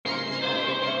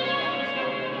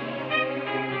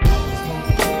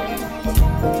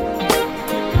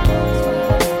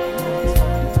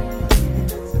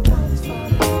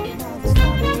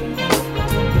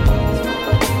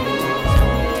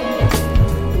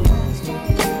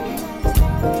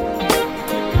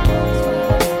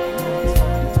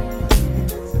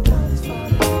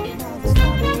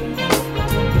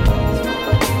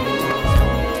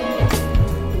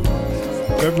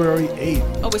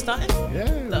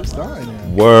We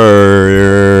starting.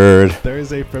 Word.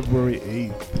 Thursday, February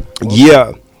 8th.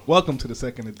 Yeah. Welcome to the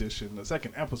second edition, the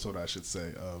second episode, I should say,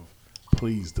 of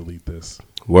Please Delete This.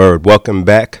 Word. Welcome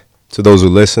back to those who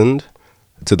listened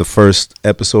to the first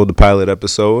episode, the pilot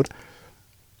episode.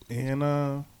 And,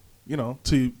 to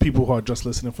people who are just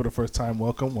listening for the first time,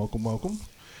 welcome.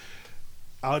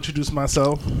 I'll introduce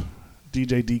myself,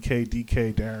 DJ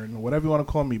DK Darren, whatever you want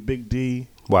to call me, Big D.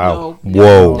 Wow. No,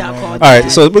 Whoa. All right,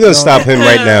 so we're going to stop him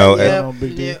right now. No,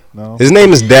 Big D. No. His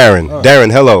name is Darren. Darren,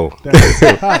 hello.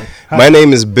 Darren. Hi. My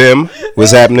name is Bim.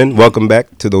 What's happening? Welcome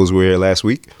back to those who were here last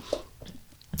week.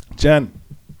 Jen.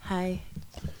 Hi.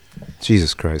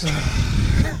 Jesus Christ.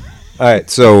 All right,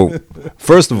 so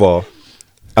first of all,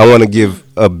 I want to give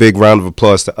a big round of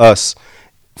applause to us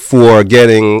for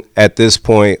getting, at this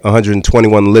point,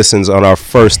 121 listens on our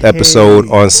first episode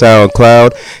on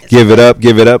SoundCloud. Give it up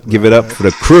for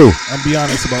the crew. I'll be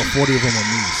honest, about 40 of them are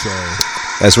me, so.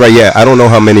 That's right, yeah. I don't know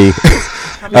how many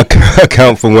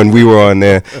account for when we were on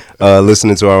there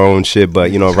listening to our own shit,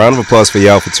 but, round of applause for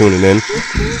y'all for tuning in.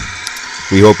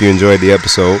 We hope you enjoyed the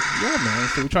episode. Yeah, man.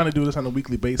 So we're trying to do this on a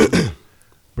weekly basis,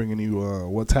 bringing you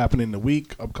what's happening in the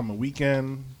week, upcoming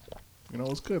weekend.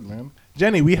 It's good, man.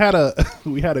 Jenny, we had a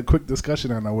quick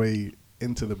discussion on our way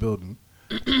into the building.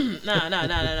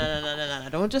 No.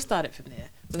 Don't just start it from there.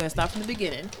 We're going to start from the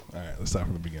beginning. All right, let's start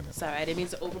from the beginning. Sorry, I didn't mean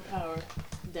to overpower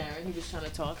Darren. He was trying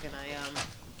to talk, and I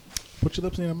Put your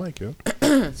lips in the mic, yo.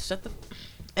 shut the.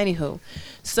 Anywho,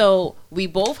 so we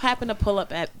both happened to pull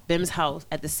up at Bim's house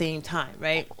at the same time,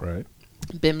 right? Right.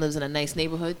 Bim lives in a nice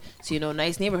neighborhood, so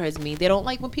nice neighborhoods mean they don't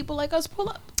like when people like us pull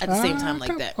up at the same time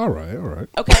like that. All right.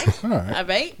 Okay. All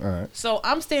right. All right. So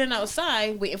I'm standing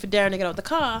outside waiting for Darren to get out the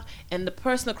car, and the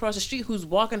person across the street who's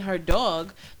walking her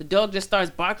dog, the dog just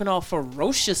starts barking all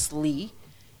ferociously,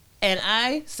 and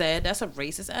I said, "That's a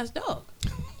racist ass dog,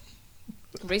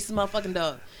 racist motherfucking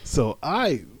dog." So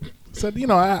I said,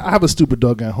 I have a stupid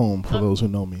dog at home for those who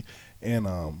know me, and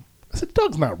I said,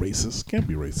 dog's not racist. Can't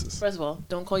be racist. First of all,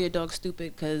 don't call your dog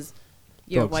stupid because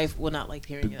your wife will not like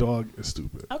hearing the it. dog is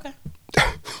stupid. Okay.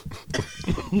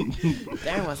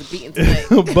 Darren wants a beating tonight.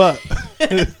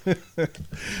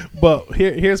 but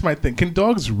here's my thing. Can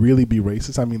dogs really be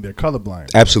racist? I mean, they're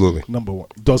colorblind. Absolutely. Number one.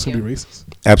 Dogs can be racist?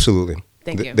 Absolutely.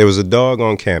 Thank you. There was a dog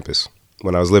on campus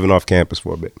when I was living off campus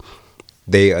for a bit.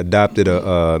 They adopted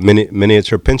a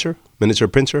miniature pincher.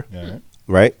 Yeah.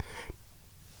 Right?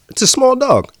 It's a small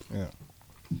dog. Yeah.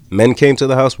 Men came to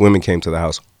the house, women came to the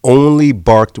house. Only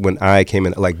barked when I came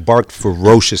in, barked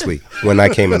ferociously when I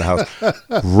came in the house.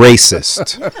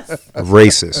 Racist.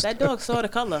 That dog saw the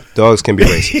color. Dogs can be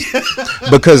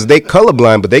racist. Because they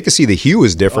colorblind, but they can see the hue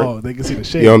is different. Oh, they can see the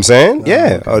shade. You know what I'm saying?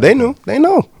 Yeah. Oh, they knew. They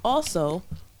know. Also,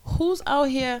 who's out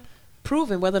here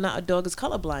proving whether or not a dog is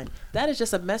colorblind? That is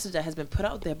just a message that has been put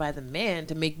out there by the man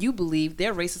to make you believe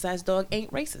their racist ass dog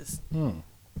ain't racist.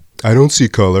 I don't see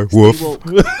color. Woof. Fuck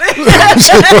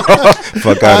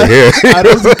out of here. I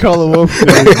don't see color. Woof.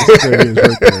 There he is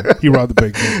right there. He robbed the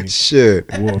bank. Shit.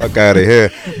 Woof. Fuck out of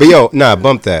here. But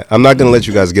bump that. I'm not going to let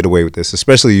you guys get away with this,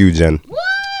 especially you, Jen.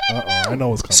 I know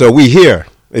what's coming. So we here.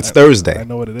 It's Thursday. I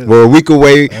know what it is. We're a week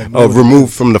away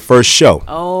removed from the first show.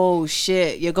 Oh,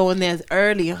 shit. You're going there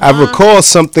early, huh? I recall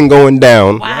something going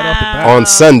down on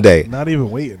Sunday. Not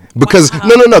even waiting. Because,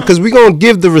 no, because we're going to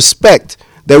give the respect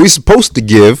that we're supposed to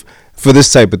give for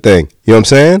this type of thing. You know what I'm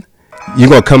saying? You're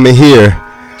going to come in here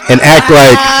and act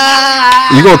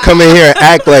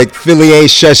like Philly ain't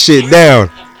shut shit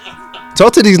down.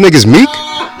 Talk to these niggas, Meek.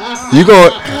 You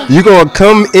going to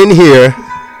come in here.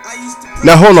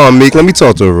 Now, hold on, Meek. Let me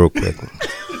talk to her real quick.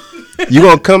 You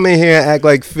going to come in here and act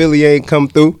like Philly ain't come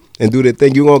through and do the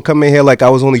thing? You going to come in here like I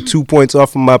was only 2 points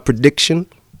off from my prediction?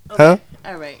 Okay. Huh?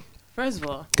 All right. First of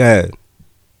all, go ahead.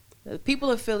 The people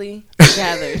of Philly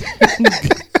gathered.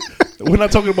 We're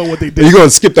not talking about what they did. You're going to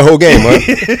skip the whole game, huh?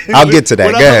 I'll get to that.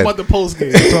 We're not talking about the post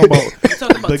game. We're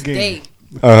talking about the today. game.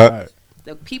 Right.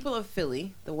 The people of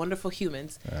Philly, the wonderful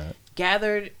humans,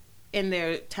 gathered in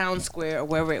their town square or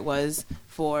wherever it was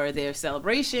for their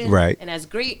celebration. Right. And that's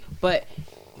great. But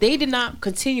they did not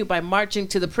continue by marching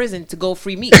to the prison to go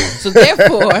free meat. So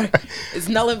therefore, it's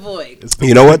null and void.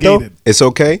 You know what, though? It's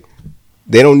okay.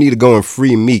 They don't need to go and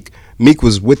free Meek. Meek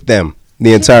was with them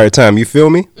the entire time. You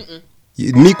feel me?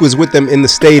 Meek was with them in the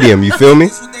stadium. You feel me?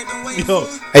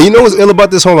 And you know what's ill about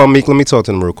this? Hold on, Meek. Let me talk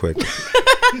to them real quick.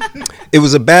 It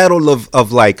was a battle of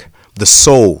the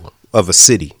soul of a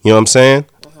city. You know what I'm saying?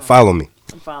 Follow me.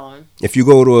 I'm following. If you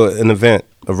go to an event,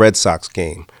 a Red Sox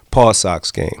game, Paw Sox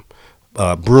game,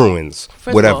 Bruins,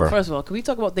 whatever. First of all, can we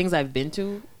talk about things I've been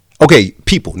to? Okay,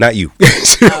 people, not you.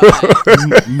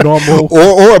 Normal.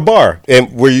 or a bar,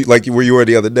 and where you were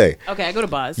the other day. Okay, I go to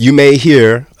bars. You may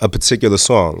hear a particular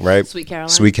song, right? Sweet Caroline.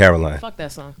 Sweet Caroline. Fuck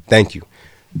that song. Thank you.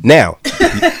 Now,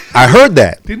 I heard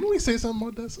that. Didn't we say something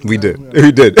about that? We did.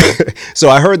 We did. So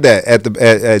I heard that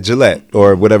at Gillette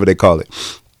or whatever they call it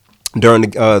during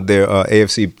their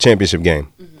AFC Championship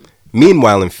game. Mm-hmm.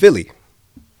 Meanwhile, in Philly,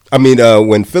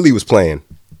 when Philly was playing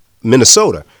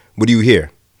Minnesota, what do you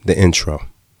hear? The intro.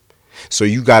 So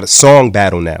you got a song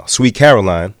battle now. Sweet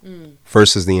Caroline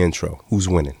versus the intro. Who's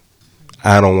winning?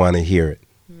 I don't want to hear it.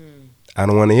 I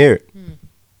don't want to hear it. You know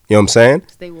what I'm saying?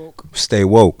 Stay woke. Stay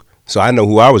woke. So I know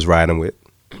who I was riding with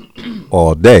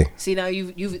all day. See, now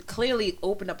you've clearly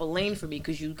opened up a lane for me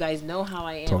because you guys know how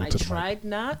I am. I tried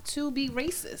not to be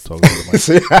racist. Talking to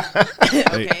the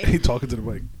mic. Okay. He talking to the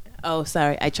mic. Oh,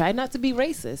 sorry. I tried not to be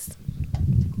racist.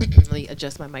 Let me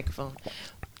adjust my microphone.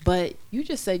 But you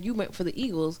just said you went for the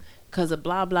Eagles because of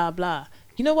blah, blah, blah.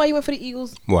 You know why you went for the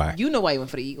Eagles? Why? You know why you went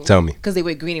for the Eagles. Tell me. Because they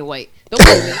wear green and white. Don't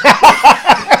blame me.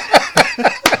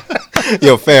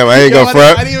 Yo, fam, I ain't gonna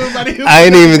front. I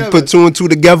ain't even put two and two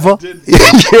together.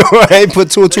 I ain't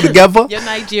put two and two together. Your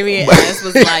Nigerian ass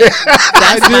was like,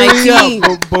 that's my team.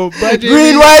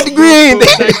 Green, white, green.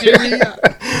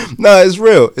 No, it's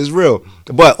real. It's real.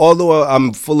 But although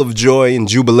I'm full of joy and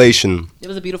jubilation, it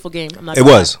was a beautiful game. I'm not it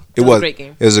was. It was a great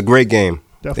game. It was a great game.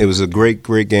 Definitely. It was a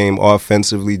great game,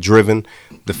 offensively driven.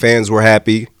 The fans were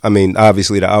happy. I mean,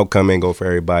 obviously the outcome ain't go for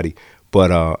everybody,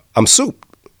 but I'm souped.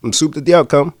 I'm souped at the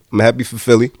outcome. I'm happy for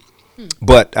Philly.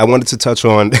 But I wanted to touch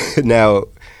on now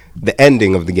the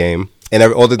ending of the game and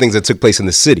all the things that took place in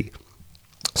the city.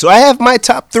 So I have my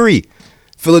top 3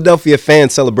 Philadelphia fan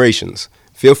celebrations.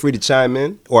 Feel free to chime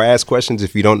in or ask questions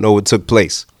if you don't know what took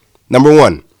place. Number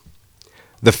 1,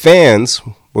 the fans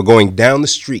were going down the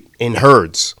street in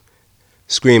herds,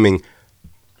 screaming,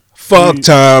 "Fuck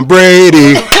Tom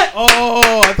Brady."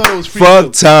 Oh, I thought it was free.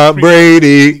 Fuck Tom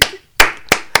Brady.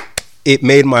 It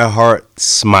made my heart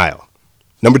smile.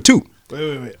 Number 2.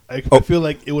 Wait. I feel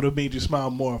like it would have made you smile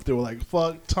more if they were like,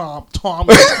 "Fuck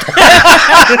Tommy."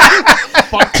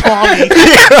 Fuck Tommy.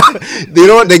 You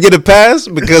know what? They get a pass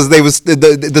because they was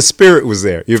the spirit was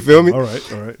there. You feel me? All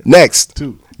right. Next,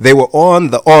 2. They were on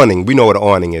the awning. We know what an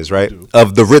awning is, right?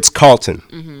 Of the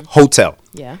Ritz-Carlton Hotel.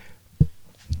 Yeah.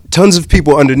 Tons of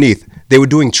people underneath. They were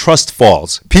doing trust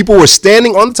falls. People were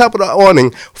standing on the top of the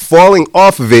awning, falling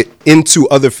off of it into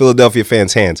other Philadelphia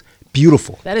fans' hands.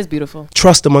 Beautiful. That is beautiful.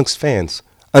 Trust amongst fans.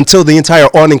 Until the entire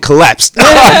awning collapsed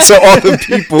onto all the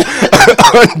people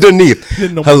underneath.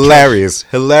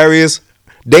 Hilarious.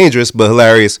 Dangerous, but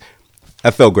hilarious.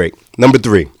 I felt great. Number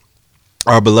 3,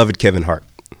 our beloved Kevin Hart.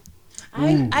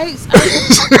 Okay. Can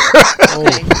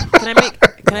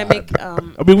I make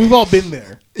I mean, we've all been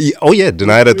there. Yeah,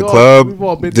 denied at the club. We've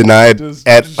all been denied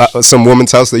at some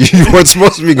woman's house that you weren't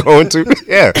supposed to be going to.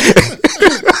 Yeah.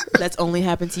 That's only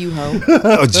happened to you, ho.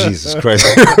 Oh, Jesus Christ.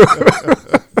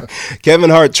 Kevin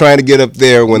Hart trying to get up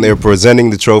there when they're presenting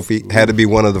the trophy had to be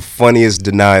one of the funniest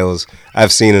denials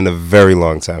I've seen in a very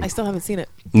long time. I still haven't seen it.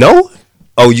 No?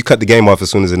 Oh, you cut the game off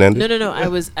as soon as it ended? No. I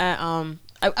was at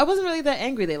I wasn't really that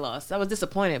angry they lost. I was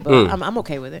disappointed, but I'm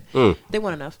okay with it. They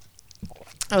won enough.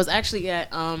 I was actually at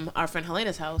our friend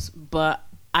Helena's house, but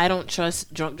I don't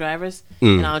trust drunk drivers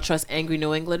and I don't trust angry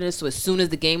New Englanders. So as soon as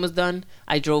the game was done,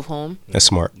 I drove home. That's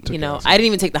smart. You know, I didn't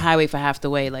even take the highway for half the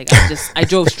way. Like I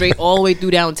drove straight all the way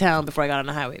through downtown before I got on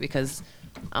the highway because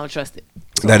I don't trust it.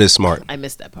 So that is smart. I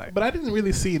missed that part. But I didn't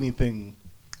really see anything.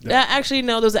 Yeah, actually,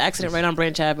 no. There was an accident right on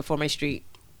Branch Ave before my street.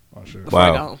 Oh, sure. Before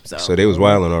I got home. So they was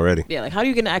wilding already. Yeah, like how do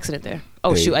you get in an accident there?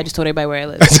 Oh shoot! I just told everybody where I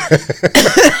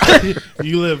live.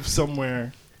 You live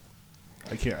somewhere.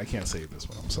 I can't save this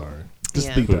one. I'm sorry. Just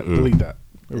Yeah. delete that.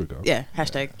 There we go. Yeah.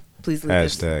 Hashtag. Please leave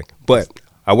this. Hashtag. But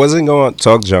I wasn't going to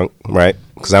talk junk, right?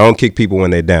 Because I don't kick people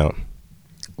when they're down.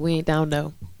 We ain't down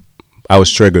though. I was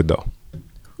triggered though.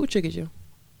 Who triggered you?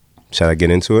 Should I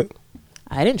get into it?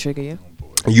 I didn't trigger you.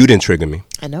 You didn't trigger me.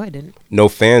 I know I didn't. No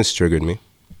fans triggered me.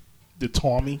 Did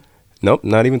Tommy? Nope,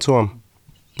 not even Tom.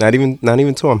 Not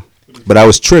even Tom. But I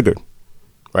was triggered,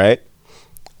 right?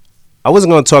 I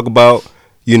wasn't going to talk about,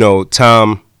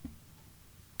 Tom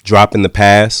dropping the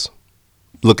pass,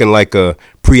 looking like a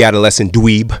pre-adolescent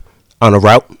dweeb on a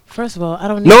route. First of all, I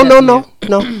don't need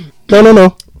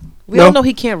No. We all know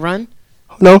he can't run.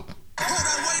 No.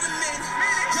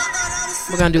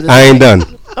 We're going to do this. I ain't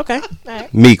done. Okay. All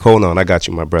right. Meek, hold on. I got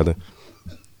you, my brother.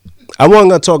 I wasn't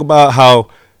going to talk about how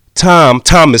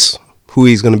Thomas, who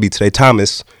he's going to be today,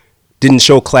 Thomas, didn't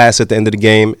show class at the end of the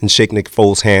game and shake Nick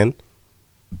Foles' hand.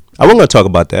 I wasn't going to talk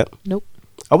about that. Nope.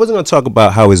 I wasn't going to talk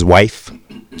about how his wife,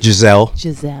 Giselle,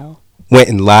 went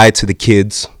and lied to the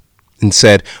kids and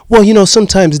said, well, you know,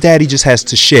 sometimes daddy just has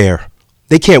to share.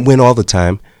 They can't win all the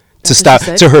time. That's To what stop she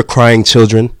said? to her crying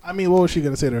children I mean, what was she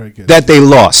gonna say to her kids? that they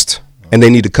lost and they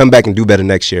need to come back and do better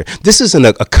next year. This isn't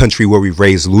a country where we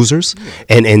raise losers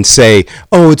and say,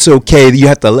 oh, it's okay. You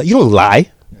have to. You don't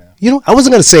lie. You know, I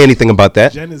wasn't gonna say anything about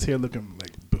that. Jen is here looking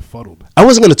like befuddled. I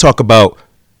wasn't gonna talk about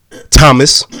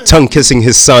Thomas tongue kissing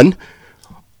his son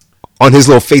on his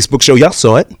little Facebook show. Y'all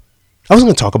saw it. I wasn't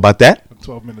gonna talk about that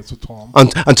 12 minutes with Tom. on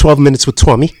 12 Minutes with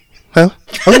Tommy. Huh?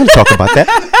 I wasn't gonna talk about that.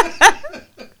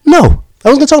 No. I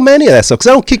wasn't going to talk about any of that stuff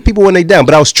because I don't kick people when they down,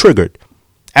 but I was triggered.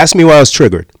 Ask me why I was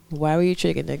triggered. Why were you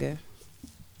triggered, nigga?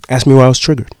 Ask me why I was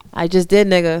triggered. I just did,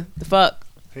 nigga. The fuck?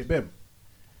 Hey, babe.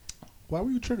 Why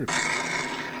were you triggered?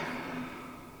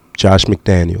 Josh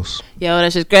McDaniels. Yo,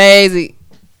 that shit's crazy.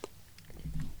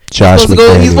 Josh He's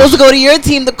McDaniels. supposed to go to your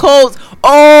team, the Colts.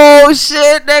 Oh,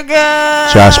 shit,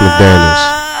 nigga. Josh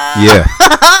McDaniels. Yeah.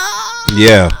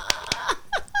 Yeah.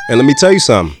 And let me tell you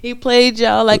something. He played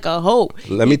y'all like a hope.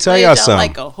 Let me He tell played y'all something.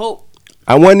 like a hope.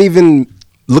 I wasn't even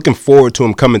looking forward to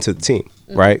him coming to the team,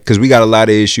 right? Because we got a lot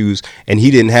of issues, and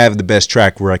he didn't have the best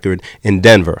track record in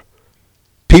Denver.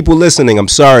 People listening, I'm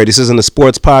sorry, this isn't a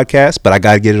sports podcast, but I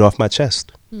got to get it off my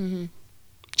chest.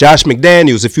 Josh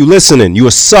McDaniels, if you're listening, you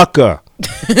a sucker.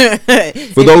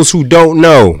 For those who don't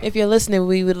know, If you're listening,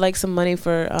 we would like some money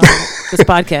for this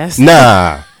podcast.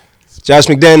 nah. Josh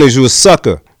McDaniels, you a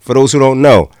sucker. For those who don't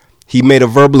know, he made a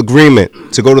verbal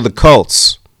agreement to go to the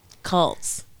Colts.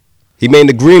 Colts. He made an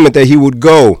agreement that he would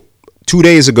go 2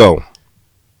 days ago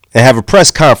and have a press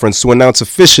conference to announce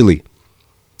officially.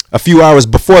 A few hours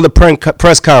before the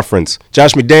press conference,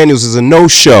 Josh McDaniels is a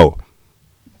no-show.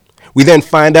 We then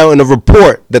find out in a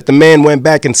report that the man went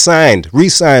back and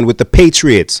re-signed with the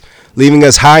Patriots, leaving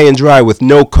us high and dry with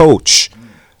no coach.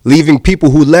 Leaving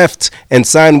people who left and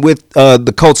signed with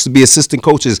the Colts to be assistant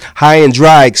coaches high and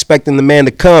dry, expecting the man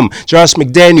to come. Josh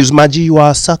McDaniels, my G, you are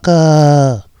a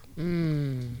sucker.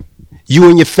 You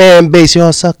and your fan base, you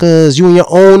are suckers. You and your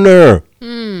owner,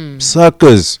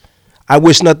 suckers. I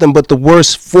wish nothing but the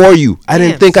worst for you. I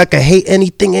didn't think I could hate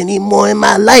anything anymore in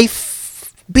my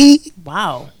life. B.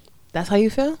 Wow. That's how you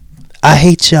feel? I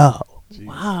hate y'all.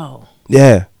 Wow.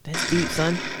 Yeah. That's deep,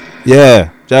 son.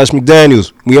 Yeah. Josh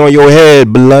McDaniels, we on your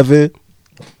head, beloved.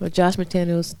 But Josh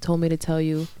McDaniels told me to tell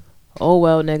you, oh,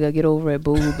 well, nigga, get over it,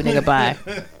 boo, nigga, bye.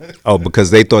 Oh,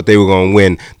 because they thought they were going to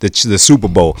win the Super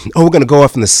Bowl. Oh, we're going to go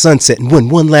off in the sunset and win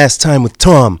one last time with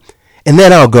Tom. And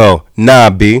then I'll go, nah,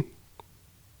 B.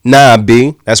 Nah,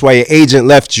 B. That's why your agent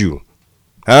left you.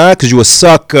 Huh? Because you a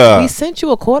sucker. We sent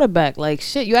you a quarterback. Like,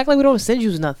 shit, you act like we don't send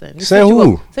you nothing. We Send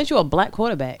who? Sent you a black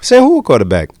quarterback. Saying who a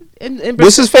quarterback? In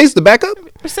What's his face? The backup?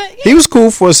 Yeah. He was cool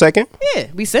for a second.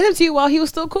 Yeah, we sent him to you while he was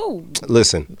still cool.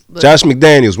 Listen, Josh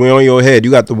McDaniels, we on your head.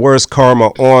 You got the worst karma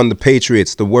on the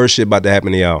Patriots. The worst shit about to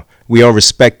happen to y'all. We don't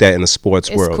respect that in the sports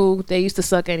It's world. cool. They used to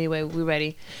suck anyway. We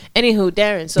ready. Anywho,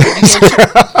 Darren, so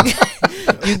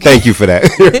Thank you for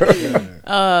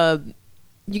that.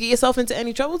 you get yourself into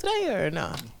any trouble today or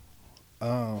no?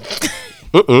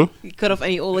 You cut off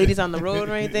any old ladies on the road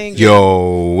or anything?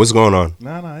 Yo, what's going on?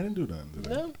 Nah, I didn't do that today.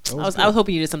 No? That I was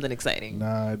hoping you did something exciting.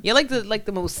 Nah, You're like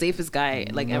the most safest guy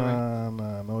ever.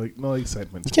 no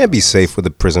excitement. You can't be safe with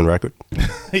a prison record.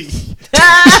 He did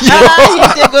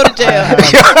go to jail.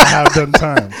 I have done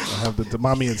time. I have done.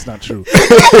 Mommy, it's not true.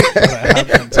 But I have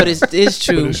done time. But it's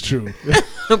true. But it's true.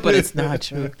 But it's not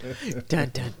true.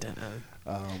 Dun, dun, dun.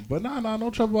 But no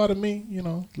trouble out of me. You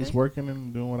know, just working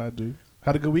and doing what I do.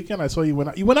 Had a good weekend. I saw you went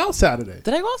out. You went out Saturday.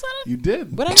 Did I go outside? You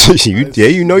did. What I go?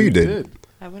 you did.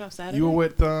 I went out Saturday. You were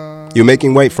with. You're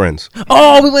making white friends.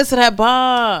 Oh, we went to that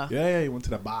bar. Yeah, you went to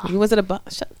the bar. We went to the bar.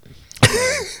 Shut.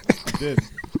 You did.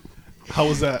 How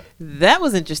was that? That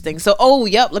was interesting. So,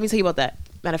 yep. Let me tell you about that.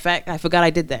 Matter of fact, I forgot I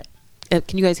did that.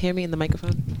 Can you guys hear me in the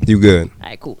microphone? You good? All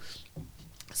right, cool.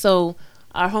 So,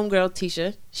 our homegirl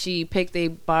Tisha, she picked a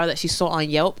bar that she saw on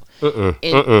Yelp.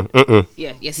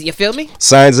 Yeah, yes, you feel me?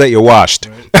 Signs that you're washed.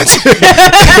 in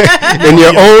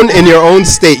your own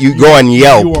state, you go on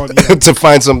Yelp to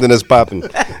find something that's popping.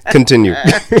 Continue.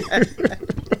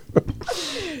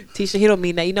 Tisha, he don't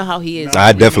mean that. You know how he is.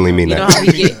 I definitely mean You that. know how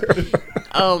he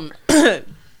get.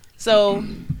 So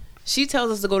she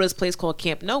tells us to go to this place called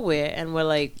Camp Nowhere, and we're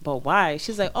like, but why?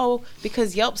 She's like, oh,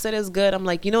 because Yelp said it's good. I'm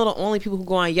like, the only people who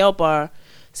go on Yelp are,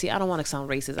 see, I don't want to sound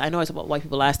racist. I know I talked about white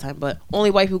people last time, but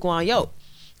only white people go on Yelp.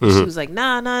 She was like,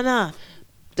 nah.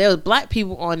 There was black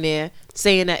people on there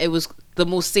saying that it was the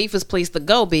most safest place to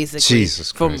go, basically.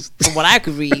 Jesus from Christ. from what I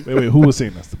could read. Wait, who was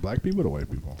saying that? The black people or the white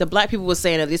people? The black people were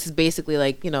saying that this is basically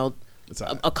like, It's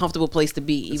a comfortable place to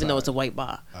be, even though it's a white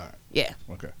bar. All right. Yeah.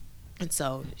 Okay. And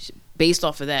so based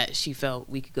off of that, she felt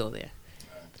we could go there.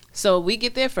 So we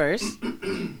get there first,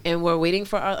 and we're waiting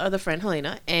for our other friend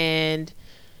Helena, and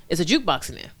it's a jukebox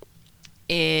in there,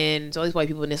 and it's all these white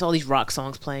people, and there's all these rock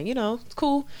songs playing. You know, it's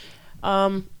cool.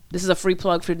 This is a free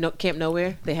plug for Camp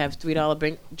Nowhere. They have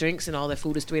 $3 drinks, and all their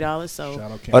food is $3. So,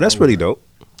 that's really dope.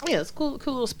 Yeah, it's cool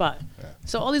little spot. Yeah.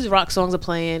 So all these rock songs are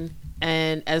playing,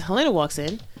 and as Helena walks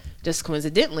in, just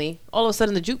coincidentally, all of a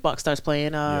sudden the jukebox starts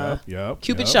playing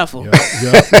Cupid Shuffle.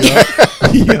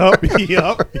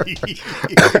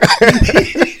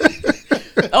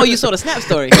 Oh, you saw the Snap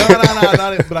story. No,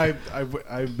 not it, but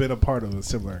I've been a part of a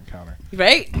similar encounter.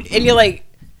 Right? And you're like,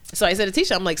 so I said to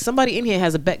Tisha, I'm like, somebody in here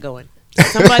has a bet going.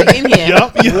 Somebody in here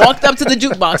walked up to the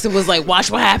jukebox and was like,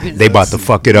 watch what happens. They about to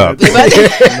fuck it up.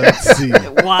 Let's see.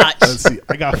 Watch. Let's see.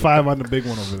 I got 5 on the big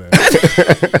one over there.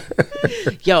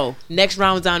 Yo, next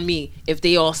round's on me if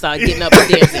they all start getting up and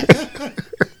dancing.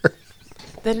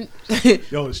 Then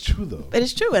yo, it's true though. It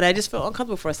is true, and I just felt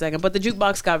uncomfortable for a second. But the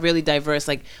jukebox got really diverse.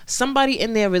 Like, somebody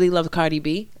in there really loved Cardi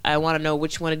B. I want to know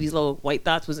which one of these little white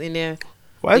thoughts was in there.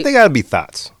 Why they gotta be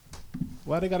thoughts?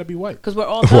 Why they gotta be white? Because we're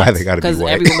all thoughts. Why they gotta be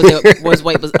white? Because everyone was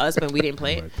white was us, but we didn't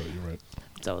play it. You're right.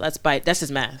 So that's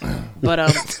just math. But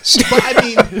but I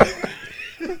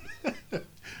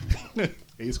mean,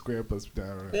 A squared plus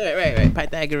down. Right.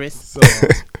 Pythagoras. So.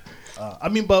 I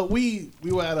mean, but we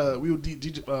were at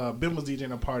Ben was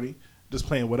DJing a party, just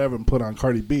playing whatever, and put on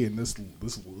Cardi B, and this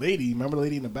lady, remember the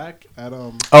lady in the back at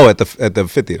at the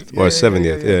 50th or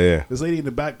 70th, yeah. This lady in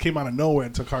the back came out of nowhere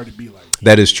and took Cardi B like.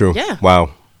 That is true. Yeah.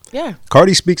 Wow. Yeah.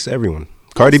 Cardi speaks to everyone.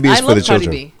 Cardi B is for the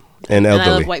children and elderly.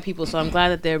 And I love white people, so I'm glad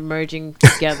that they're merging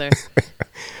together.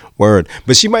 Word,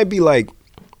 but she might be like.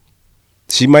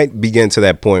 She might begin to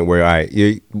that point where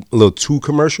you're a little too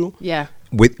commercial. Yeah.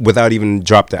 Without even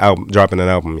dropping an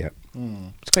album yet.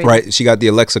 It's crazy. Right, she got the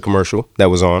Alexa commercial that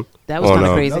was on. That was kind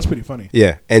of crazy. That was pretty funny.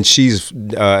 Yeah, and she's,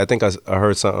 I think I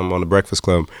heard something on the Breakfast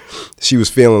Club. She was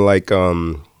feeling like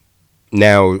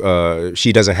now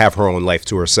she doesn't have her own life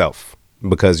to herself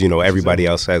because, everybody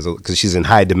else has, because she's in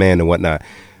high demand and whatnot.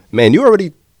 Man, you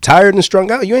already tired and strung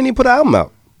out. You ain't even put an album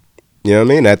out. You know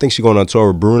what I mean? I think she's going on tour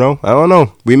with Bruno. I don't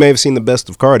know. We may have seen the best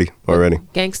of Cardi already.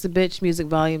 Gangsta Bitch Music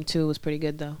Volume 2 was pretty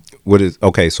good, though.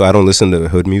 Okay, so I don't listen to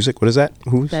hood music. What is that?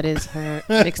 That is her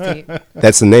mixtape.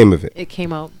 That's the name of it. It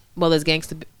came out, there's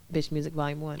Gangsta Bitch Music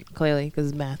Volume 1, clearly, because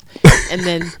it's math. And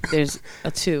then there's a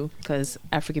 2, because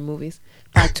African movies.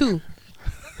 2.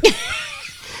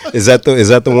 Is that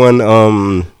the one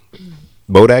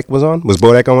Bodak was on? Was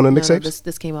Bodak on one of the mixtapes? No,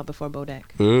 this came out before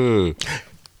Bodak.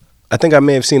 I think I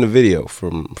may have seen a video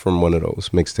from one of those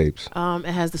mixtapes.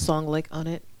 It has the song Lick on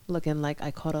it, looking like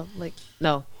I caught a lick.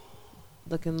 No,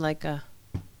 looking like a.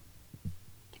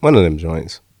 One of them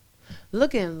joints.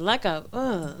 Looking like a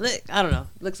lick. I don't know.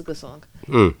 Lick's a good song.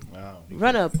 Wow.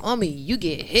 Run up on me, you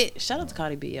get hit. Shout out to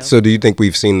Cardi B, yo. So do you think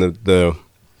we've seen the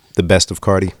best of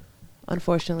Cardi?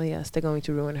 Unfortunately, yes. They're going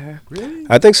to ruin her. Really?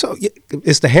 I think so. Yeah,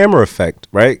 it's the hammer effect,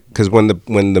 right? Because when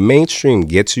the mainstream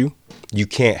gets you, you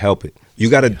can't help it. You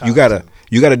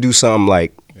gotta do something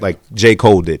like J.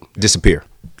 Cole did, disappear.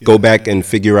 Go back and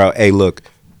figure out, hey, look,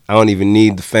 I don't even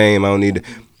need the fame. I don't need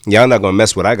y'all not gonna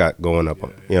mess what I got going up. You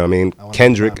know what I mean?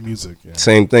 Kendrick, music,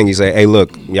 same thing. He say, hey,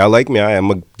 look, y'all like me? I'm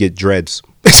gonna get dreads.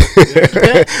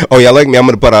 Oh, y'all like me? I'm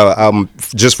gonna put out an album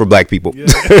just for black people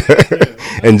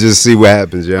and just see what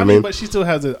happens. You know what I mean? But she still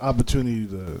has an opportunity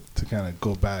to kind of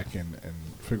go back and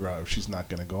figure out if she's not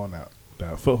gonna go on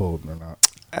that foothold or not.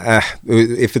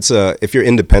 If you're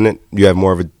independent, you have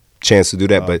more of a chance to do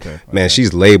that. But man,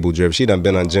 she's label driven. She done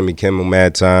been on Jimmy Kimmel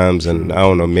mad times, and I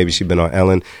don't know, maybe she been on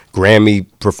Ellen. Grammy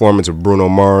performance with Bruno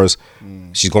Mars.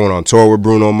 She's going on tour with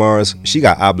Bruno Mars. She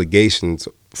got obligations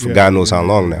for God knows how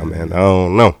long now, man. I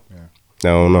don't know. I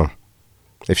don't know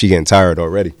if she getting tired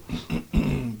already.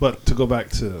 But to go back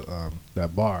to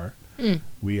that bar,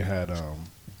 we had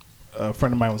a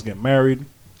friend of mine was getting married.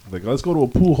 Like, let's go to a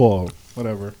pool hall,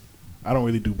 whatever. I don't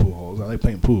really do pool halls. I like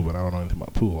playing pool, but I don't know anything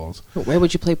about pool halls. Where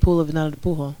would you play pool if not at a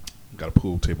pool hall? Got a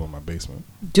pool table in my basement.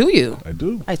 Do you? I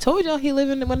do. I told y'all he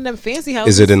live in one of them fancy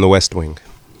houses. Is it in the West Wing?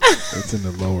 It's in the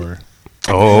lower.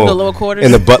 Oh, in the lower quarters?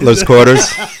 In the butler's quarters?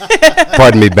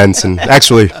 Pardon me, Benson.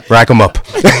 Actually, rack them up.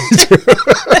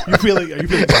 Are you feeling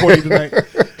sporty tonight?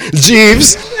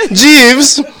 Jeeves,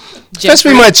 fetch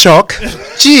me my chalk.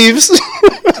 Jeeves.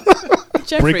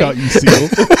 Jeffrey. Break out, you seal.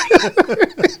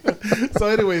 So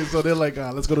anyway, so they're like,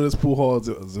 let's go to this pool hall. It's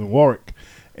in Warwick.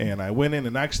 And I went in,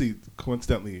 and actually,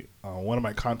 coincidentally, one of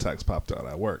my contacts popped out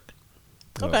at work.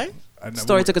 Okay.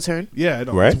 Story took a turn. Yeah, I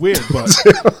know. Right? It's weird, but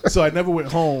so I never went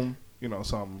home,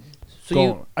 so I'm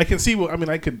going. I can see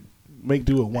I could make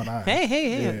do with one eye.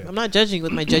 Hey. Yeah. I'm not judging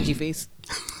with my judgy face.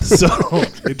 So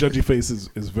your judgy face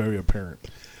is very apparent.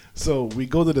 So we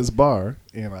go to this bar,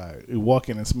 and we walk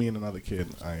in. It's me and another kid.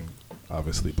 I'm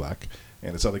obviously black,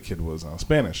 and this other kid was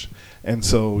Spanish. And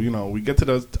so, we get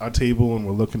to our table, and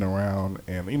we're looking around,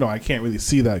 and I can't really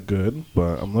see that good,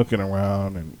 but I'm looking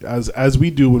around, and as we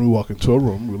do when we walk into a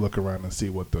room, we look around and see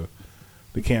what the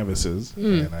canvas is,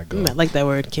 and I go, I like that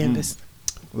word, canvas.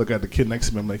 Look at the kid next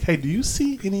to me. I'm like, hey, do you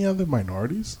see any other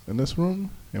minorities in this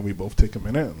room? And we both take a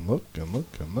minute and look and look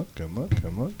and look and look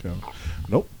and look. And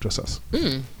nope, just us.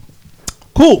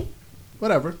 Cool.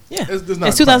 Whatever. Yeah.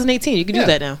 It's 2018. You can do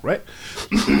that now. Right?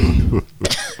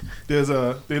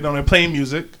 They're playing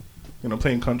music,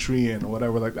 playing country and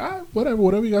whatever. Like,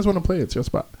 whatever you guys want to play, it's your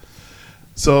spot.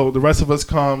 So the rest of us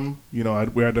come,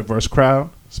 we're a diverse crowd,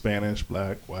 Spanish,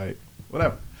 black, white,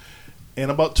 whatever. And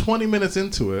about 20 minutes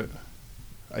into it,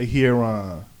 I hear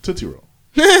Tootsie Roll.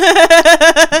 For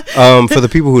the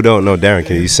people who don't know, Darren,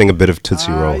 can you sing a bit of Tootsie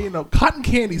Roll? Cotton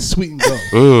candy, sweet and go.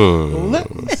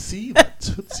 Let me see the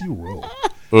Tootsie Roll.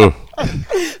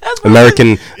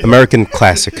 American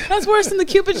classic. That's worse than the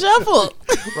Cupid Shuffle.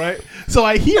 Right? So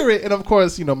I hear it, and of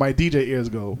course, my DJ ears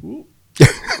go, ooh.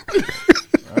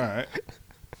 All right.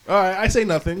 I say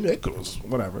nothing. It goes,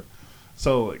 whatever.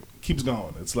 So it keeps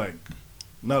going. It's like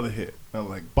another hit.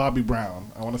 Like Bobby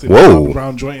Brown. I want to say the Bobby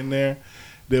Brown joint in there.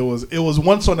 It was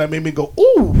one song that made me go,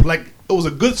 ooh, like it was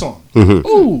a good song. Mm-hmm.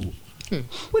 Ooh.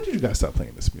 When did you guys stop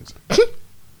playing this music?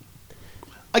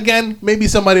 Again, maybe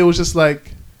somebody was just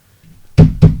like,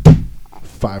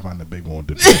 5 on the big one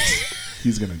did this.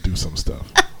 He's going to do some stuff.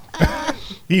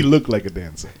 He looked like a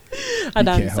dancer. I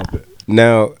can't help it.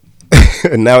 Now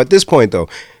at this point, though,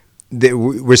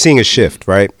 we're seeing a shift,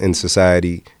 right, in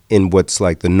society in what's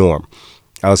like the norm.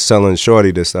 I was telling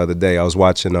Shorty this the other day. I was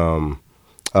watching the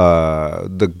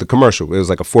commercial. It was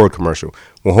like a Ford commercial.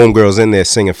 When Homegirl's in there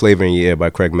singing Flavor in Your Ear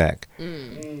by Craig Mack.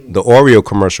 The Oreo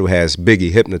commercial has Biggie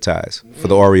Hypnotize for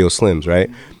the Oreo Slims, right?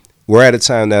 We're at a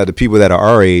time now, the people that are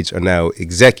our age are now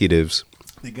executives.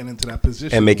 They get into that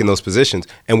position. And making those positions.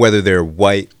 And whether they're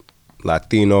white,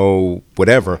 Latino,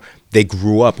 whatever, they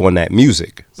grew up on that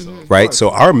music, right? So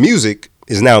our music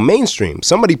is now mainstream.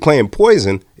 Somebody playing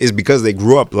Poison is because they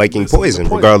grew up liking Poison,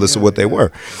 regardless of what they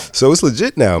were. So it's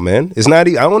legit now, man. It's not.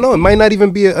 I don't know. It might not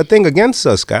even be a thing against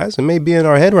us, guys. It may be in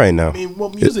our head right now. I mean,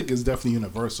 music is definitely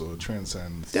universal. It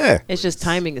transcends. Yeah. It's just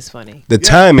timing is funny. The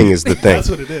timing is the thing. That's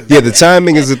what it is. Yeah, the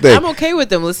timing is the thing. I'm okay with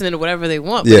them listening to whatever they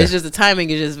want, but it's just the timing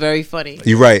is just very funny.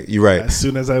 You're right. As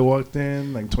soon as I walked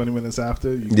in, like 20 minutes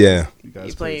after, you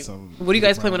guys played some. What do you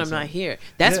guys play when I'm not here?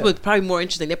 That's what's probably more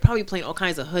interesting. They're probably playing all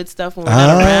kinds of hood stuff when we're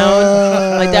not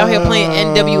around. Like they're out here playing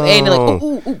NWA and they're like,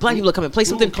 ooh, black people are coming. Play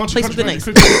something nice.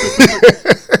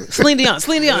 Celine Dion.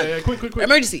 Yeah, quick.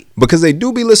 Emergency. Because they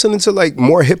do be listening to like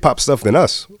more hip hop stuff than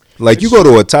us. Like you go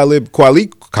to a Talib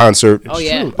Kweli concert. Oh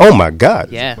yeah. Oh my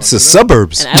God. Yeah. It's the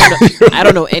suburbs. And I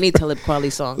don't know any Talib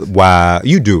Kweli songs. Wow,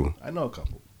 you do. I know a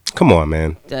couple. Come on,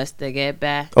 man. Just to get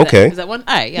back. Okay. Is that one?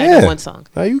 All right. Yeah, I know one song.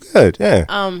 Are you good? Yeah.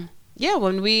 Yeah.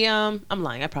 When we I'm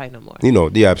lying. I probably know more. You know,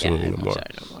 absolutely know more. Sure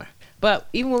I know more. But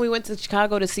even when we went to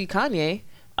Chicago to see Kanye,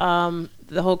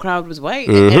 the whole crowd was white,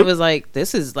 and it was like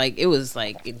it was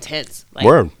like intense. Like,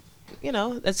 Word.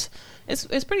 It's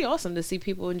pretty awesome to see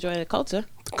people enjoy the culture.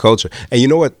 And you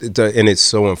know what? And it's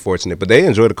so unfortunate, but they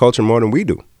enjoy the culture more than we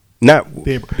do.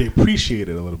 They appreciate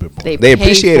it a little bit more. They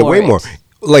appreciate it way more.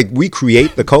 Like we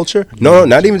create the culture. No,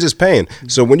 not even just paying.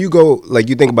 So when you go, like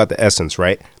you think about the essence,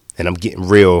 right? And I'm getting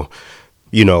real,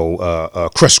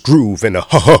 Crush Groove and the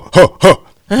ha.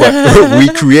 But we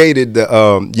created the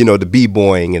the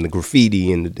b-boying and the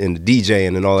graffiti and the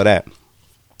DJing and all of that.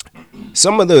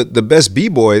 Some of the best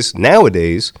b-boys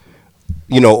nowadays,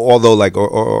 although like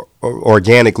or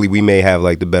organically we may have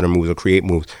like the better moves or create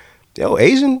moves. Yo,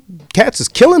 Asian cats is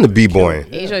killing the b-boying.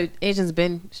 Asians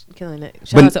been killing it.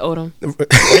 Shout out to Odom.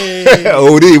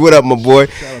 OD, what up, my boy?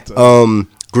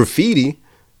 Graffiti,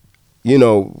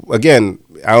 again,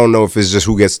 I don't know if it's just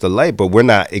who gets the light, but we're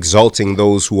not exalting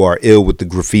those who are ill with the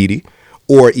graffiti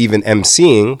or even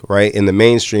MCing, right? In the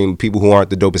mainstream, people who aren't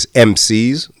the dopest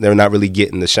MCs, they're not really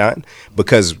getting the shine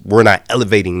because we're not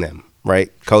elevating them,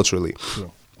 right? Culturally.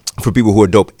 Sure. For people who are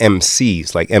dope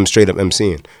MCs, like straight up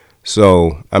MCing.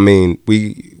 So, I mean,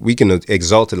 we can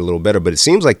exalt it a little better, but it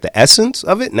seems like the essence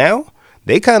of it now,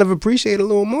 they kind of appreciate it a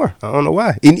little more. I don't know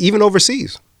why. Even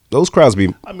overseas. Those crowds be,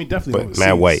 definitely overseas.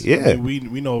 Mad white, yeah. I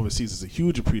mean, we know overseas is a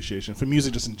huge appreciation for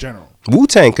music just in general.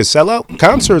 Wu-Tang could sell out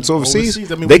concerts overseas.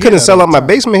 they couldn't sell out my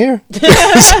basement here.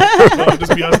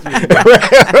 Just be us three.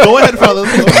 Go ahead, fellas.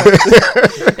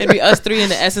 It'd be us three in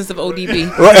the essence of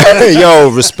ODB. Yo,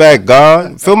 respect,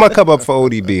 God. Fill my cup up for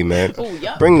ODB, man. Oh,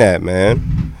 yeah. Bring that,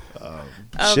 man.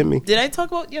 Shimmy. Did I talk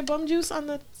about your bum juice on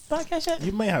the podcast yet?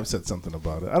 You may have said something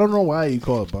about it. I don't know why you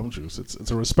call it bum juice.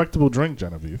 It's a respectable drink,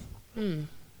 Genevieve.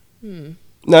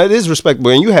 No, it is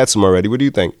respectable, and you had some already. What do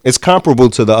you think? It's comparable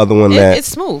to the other one It's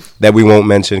smooth. that we won't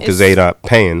mention because they not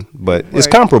paying, but it's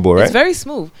comparable, right? It's very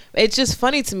smooth. It's just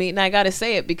funny to me, and I gotta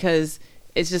say it because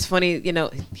it's just funny.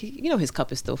 His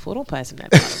cup is still full. Don't pass him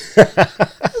that bottle.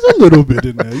 There's a little bit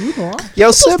in there, you know. Yo,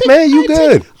 sip, man, you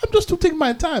good. I'm just to take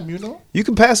my time, you know. You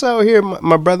can pass out here,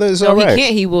 my brother. It's all No, right. he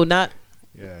can't. He will not.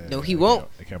 Yeah, No, he won't.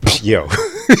 I can't put Yo.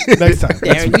 next time.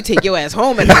 Darren, you take your ass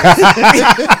home.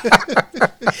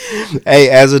 Hey,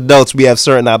 as adults, we have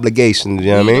certain obligations.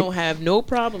 You know what I We mean? don't have no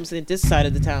problems in this side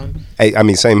of the town. Hey, I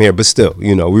mean, same here, but still,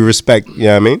 we respect. You know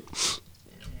what I mean?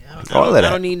 All of I that.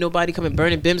 don't need nobody coming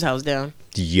burning Bim's house down.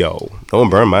 Yo, don't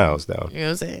burn my house down. You know what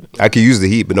I'm saying? I could use the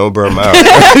heat, but don't burn my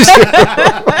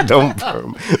house.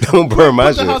 don't burn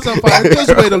my Put the shit. house on fire.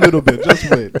 Just wait a little bit. Just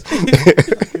wait.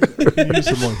 You can use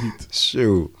some more heat.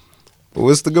 Shoot. But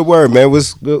what's the good word, man?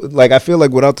 What's good? Like, I feel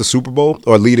like without the Super Bowl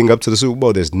or leading up to the Super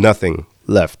Bowl, there's nothing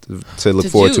left to look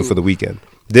forward to do. for the weekend.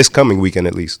 This coming weekend,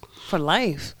 at least. For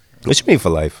life. What you mean for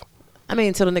life? I mean,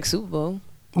 until the next Super Bowl.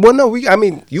 Well, no,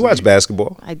 you watch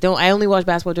basketball. I don't. I only watch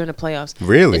basketball during the playoffs.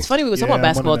 Really? It's funny we were talking about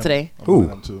basketball today. Who?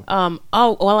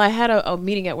 I had a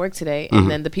meeting at work today,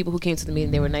 and then the people who came to the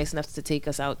meeting, they were nice enough to take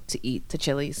us out to eat to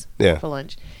Chili's for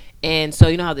lunch. And so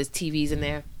you know how there's TVs in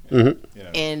there. Mm-hmm.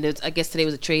 Yeah. And I guess today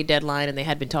was a trade deadline, and they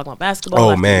had been talking about basketball. Oh,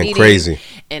 after the man, meeting crazy.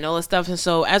 and all that stuff. And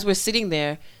so as we're sitting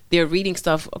there, they're reading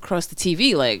stuff across the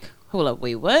TV. Like, hold up,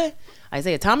 wait, what?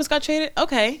 Isaiah Thomas got traded?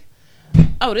 Okay.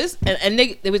 Oh, this and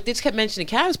they just kept mentioning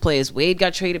Cavs players. Wade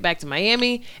got traded back to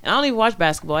Miami, and I don't even watch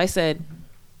basketball. I said,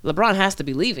 LeBron has to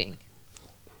be leaving.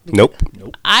 Nope.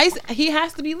 He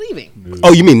has to be leaving.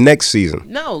 Oh, you mean next season?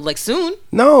 No, like soon.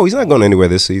 No, he's not going anywhere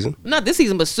this season. Not this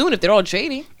season, but soon if they're all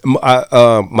trading.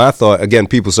 My thought, again,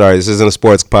 people, sorry, this isn't a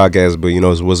sports podcast, but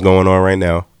it's what's going on right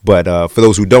now. But for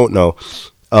those who don't know,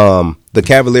 the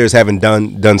Cavaliers haven't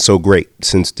done so great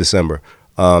since December.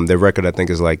 Their record, I think,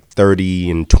 is like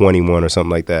 30-21 or something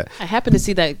like that. I happened to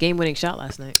see that game-winning shot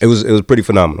last night. It was pretty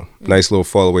phenomenal. Nice little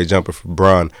fall-away jumper for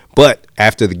Bron. But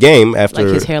after the game, Like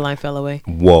his hairline fell away.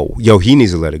 Whoa. Yo, he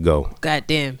needs to let it go. God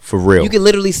damn. For real. You could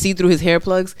literally see through his hair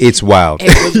plugs. It's wild. It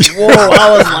was, whoa.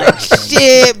 I was like,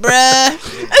 shit,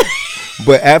 bruh.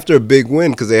 But after a big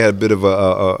win, because they had a bit of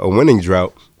a winning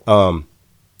drought,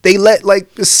 they let like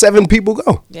 7 people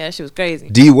go. Yeah, that shit was crazy.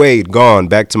 D. Wade gone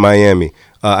back to Miami.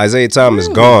 Isaiah Thomas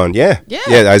gone. Yeah.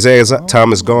 Isaiah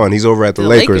Thomas gone. He's over at the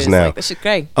Lakers now. Like, that shit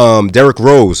great. Derrick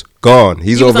Rose gone.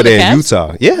 He's He was over on the there in Cavs?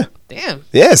 Utah. Yeah. Damn.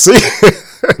 Yeah. See,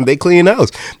 they clean house.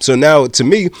 So now, to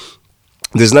me,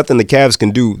 there's nothing the Cavs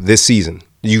can do this season.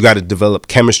 You got to develop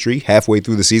chemistry halfway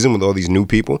through the season with all these new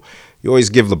people. You always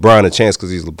give LeBron a chance because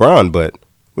he's LeBron, but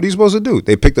what are you supposed to do?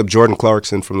 They picked up Jordan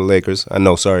Clarkson from the Lakers. I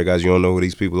know, sorry guys, you don't know who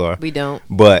these people are. We don't.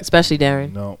 But especially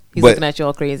Darren. No. He's but looking at you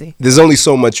all crazy. there's only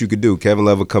so much you could do. Kevin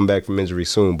Love will come back from injury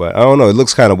soon, but I don't know. It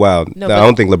looks kind of wild. No, I but-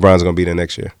 don't think LeBron's going to be there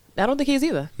next year. I don't think he is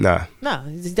either. Nah. No,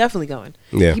 he's definitely going.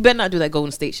 Yeah. He better not do that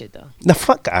Golden State shit though. The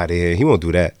fuck out of here. He won't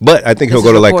do that. But I think This he'll go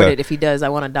is to like recorded. If he does, I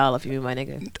want $1 from you, my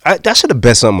nigga. I should have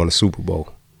bet something on the Super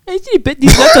Bowl. Hey, you bet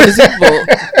these nuts on the Super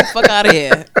Bowl. Fuck out of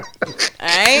here. All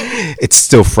right? It's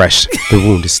still fresh. The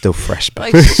wound is still fresh.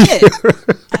 Like shit.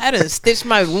 I had to stitch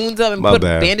my wounds up and My put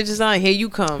bad. bandages on. Here you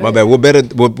come. My bad. We'll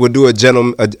do a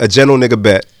gentle nigga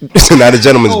bet. Not a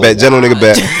gentleman's bet. Gentle nigga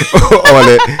bet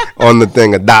on the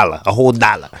thing. $1. A whole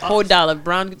dollar. Whole $1.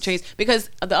 Brown trades.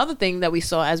 Because the other thing that we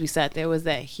saw as we sat there was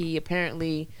that he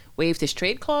apparently waived his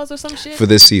trade clause or some shit. For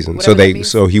this season. Whatever that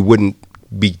means. So he wouldn't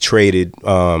be traded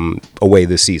away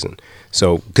this season.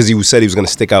 So because he said he was going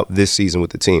to stick out this season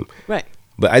with the team. Right.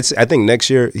 But I think next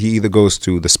year he either goes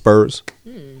to the Spurs,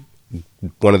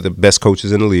 one of the best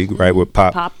coaches in the league, right, with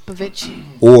Popovich.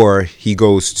 or he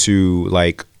goes to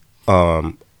like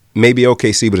maybe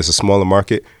OKC, but it's a smaller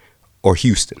market, or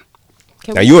Houston.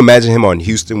 Can Now we- you imagine him on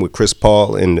Houston with Chris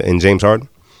Paul and James Harden.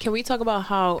 Can we talk about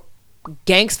how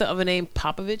gangster of a name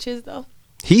Popovich is, though?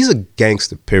 He's a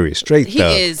gangster, period. Straight He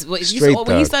thug. is. When Straight when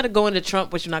he thug. started going to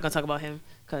Trump, which we're not gonna talk about him,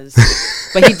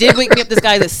 but he did wake me up. This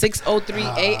guy's at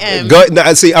 6:03 a.m. Go,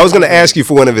 no, see, I was going to ask you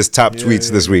for one of his top tweets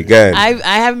this week. Go ahead.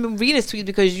 I haven't been reading his tweets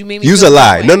because you made me. Use feel a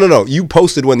lie. that No, way. no. You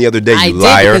posted one the other day, I you did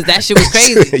liar. because that shit was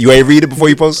crazy. You ain't read it before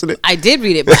you posted it? I did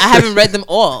read it, but I haven't read them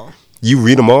all. You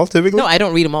read them all typically? No, I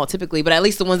don't read them all typically, but at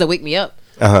least the ones that wake me up.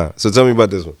 So tell me about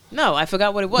this one. No, I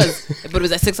forgot what it was. But it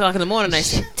was at 6 o'clock in the morning. And I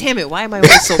said, damn it, why am I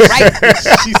always so right?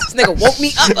 This nigga woke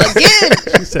me up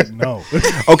again. She said no.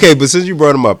 Okay, but since you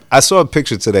brought him up, I saw a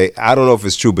picture today. I don't know if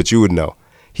it's true, but you would know.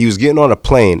 He was getting on a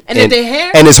plane. And the hair?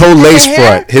 And his whole lace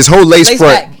front. His whole lace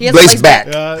front. Back. He has Lace lace back.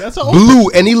 That's an old Blue,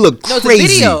 and he looked No, it's a crazy.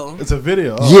 video. It's a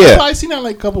video. Yeah. I seen that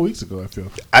like a couple weeks ago, I feel.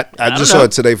 I don't just know. saw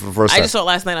it today for the first I time. just saw it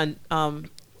last night on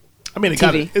I mean,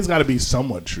 TV. it's got to be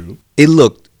somewhat true. It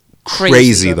looked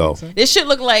crazy though. This shit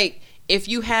looked like if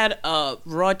you had a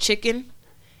raw chicken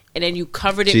and then you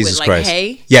covered it Jesus with like Christ.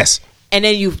 hay. Yes. And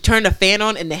then you turned the fan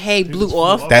on and the hay blew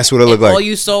off. That's what it looked and like. all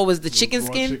you saw was the chicken raw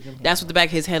skin. chicken. That's what the back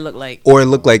of his head looked like. Or it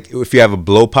looked like if you have a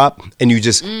blow pop and you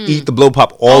just eat the blow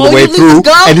pop all Oh, the way you leave through the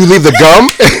gum? and you leave the gum.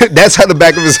 That's how the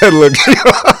back of his head looked.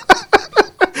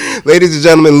 Ladies and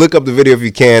gentlemen, look up the video if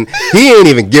you can. He ain't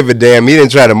even give a damn. He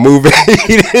didn't try to move it.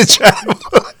 He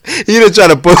didn't try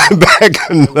to pull it back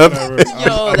or nothing. Whatever.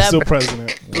 Yo, I'm that still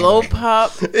president. Blow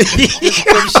pop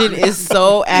description is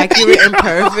so accurate and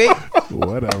perfect.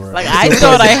 Whatever. Like I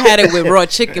thought I had it with raw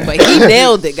chicken, but he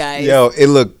nailed it, guys. Yo, it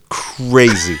looked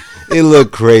crazy. It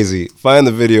looked crazy. Find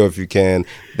the video if you can.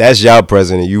 That's y'all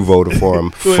president. You voted for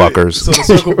him, fuckers. So to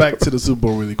circle back to the Super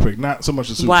Bowl really quick. Not so much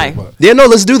the Super Why? Bowl, but Yeah, no,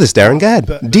 let's do this, Darren. Go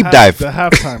ahead. Deep dive. The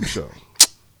halftime show.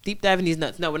 Deep diving these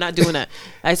nuts. No, we're not doing that.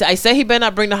 I said he better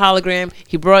not bring the hologram.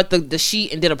 He brought the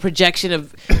sheet and did a projection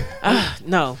of.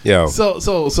 No. Yo.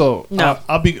 So No.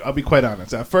 I'll be quite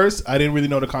honest. At first, I didn't really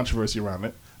know the controversy around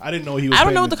it. I didn't know he was. I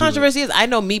don't know playing what the this music. controversy is. I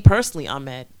know me personally, I'm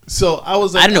mad. So I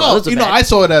was like, I didn't know others were mad. I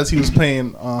saw it as he was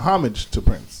paying homage to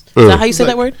Prince. Is that how you say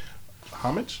Like- that word?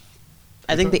 Homage?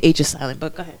 I think the H is silent,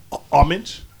 but go ahead.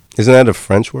 Homage? Isn't that a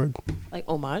French word? Like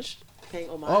homage. Paying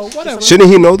homage. Oh, whatever. Shouldn't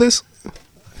he know this?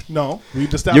 No, we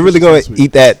just. You're really going to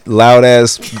eat that loud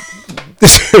ass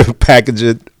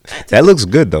packaging? That looks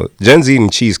good though. Jen's eating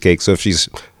cheesecake, so if she's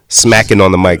smacking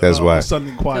on the mic, that's why.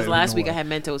 Suddenly quiet. Because last week I had.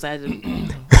 had Mentos. I had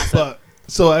to. But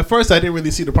so at first I didn't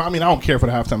really see the problem. I mean, I don't care for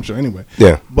the halftime show anyway.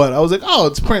 Yeah. But I was like, oh,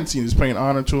 it's Prince. He's paying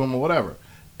honor to him or whatever.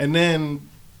 And then,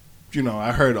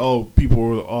 I heard, people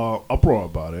were uproar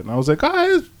about it, and I was like,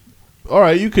 all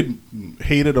right, you could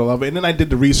hate it or love it. And then I did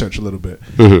the research a little bit,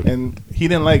 and he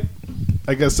didn't like.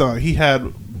 I guess he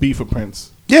had beef with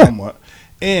Prince, somewhat,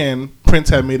 and Prince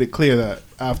had made it clear that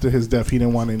after his death, he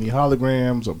didn't want any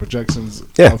holograms or projections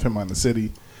of him on the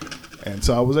city. And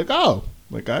so I was like, oh.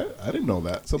 Like, I didn't know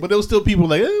that. So, but there was still people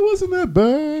like, it wasn't that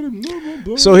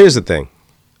bad. So here's the thing,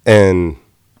 and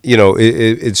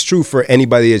it's true for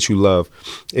anybody that you love.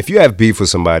 If you have beef with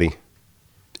somebody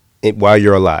while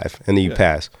you're alive and then you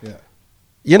pass,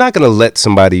 you're not gonna let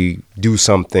somebody do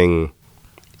something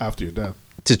after your death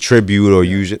to tribute or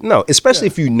use it. No, especially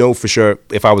if you know for sure,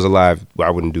 if I was alive, I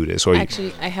wouldn't do this. Or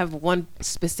Actually, I have one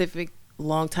specific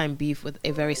long-time beef with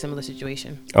a very similar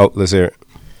situation. Oh, let's hear it.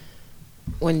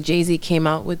 When Jay-Z came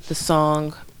out with the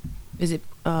song, is it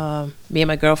Me and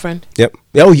My Girlfriend? Yep.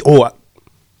 Go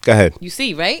ahead. You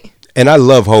see, right? And I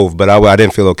love Hove, but I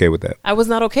didn't feel okay with that. I was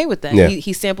not okay with that. Yeah.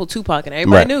 He sampled Tupac, and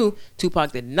everybody knew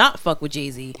Tupac did not fuck with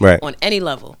Jay-Z on any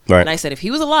level. Right. And I said, if he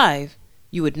was alive,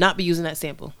 you would not be using that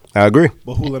sample. I agree.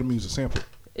 But who let him use a sample?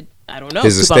 I don't know.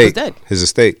 His Tupac estate. was dead. His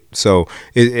estate. So,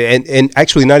 and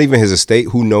actually not even his estate.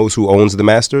 Who knows who owns the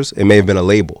masters? It may have been a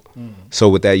label. So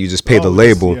with that, you just pay the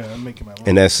label,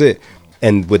 and that's it.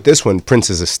 And with this one,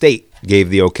 Prince's estate gave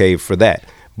the okay for that.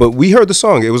 But we heard the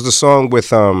song. It was the song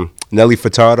with Nelly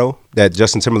Furtado that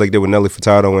Justin Timberlake did with Nelly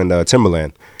Furtado and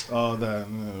Timberland. Oh, that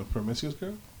Promiscuous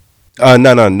Girl?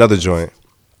 No, another joint.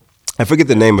 I forget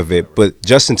the name of it, but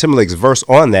Justin Timberlake's verse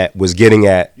on that was getting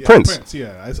at Prince.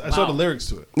 I saw the lyrics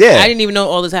to it. Yeah, I didn't even know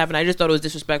all this happened. I just thought it was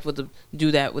disrespectful to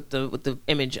do that with the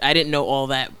image. I didn't know all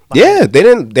that. Yeah, they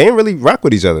didn't really rock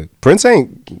with each other. Prince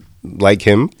ain't like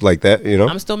him like that,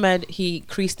 I'm still mad he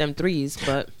creased them threes,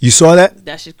 but you saw that?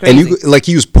 That shit's crazy. And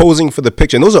he was posing for the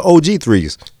picture, and those are OG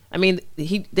threes. I mean,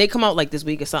 they come out like this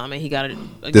week or something, and he got it.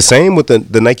 The same with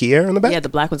the Nike Air in the back? Yeah, the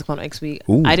black ones come out next week.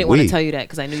 Ooh, I didn't want to tell you that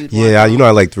because I knew you'd Yeah, want you know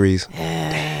I like threes.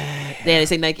 Yeah, they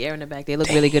say Nike Air in the back. They look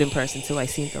really good in person too. I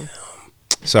seen them.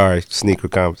 Sorry, sneaker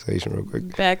conversation real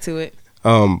quick. Back to it.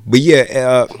 But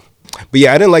yeah,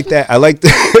 I didn't like that. I like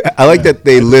that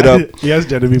they lit up. Yes,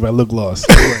 Genevieve, I look lost.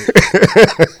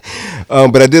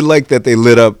 But I did like that they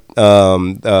lit up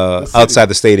outside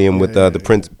the stadium with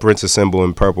the Prince's symbol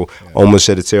in purple. Almost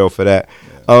shed a tear for that.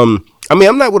 I mean,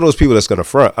 I'm not one of those people that's gonna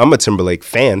front. I'm a Timberlake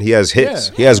fan. He has hits.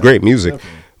 He has great music.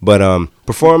 Definitely. But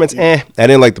performance, I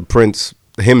didn't like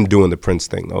him doing the Prince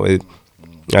thing though. I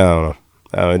don't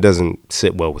know. It doesn't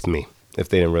sit well with me if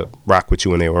they didn't rock with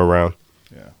you when they were around.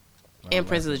 And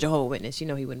Prince is a Jehovah's Witness. You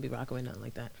know he wouldn't be rocking with nothing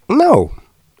like that. No.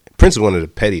 Prince is one of the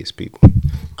pettiest people.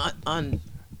 In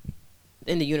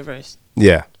the universe.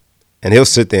 Yeah. And he'll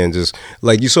sit there and just,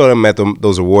 like, you saw him at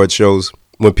those award shows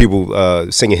when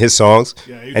people singing his songs,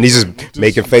 and he's just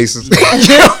making faces.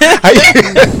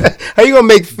 How you gonna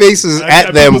make faces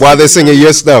at them while they're singing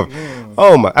your stuff?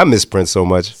 Oh my! I miss Prince so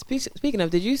much. Speaking of,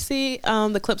 did you see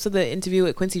the clips of the interview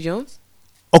with Quincy Jones?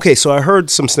 Okay, so I heard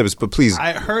some snippets, but please,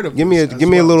 I heard of give me a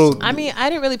little. I mean, I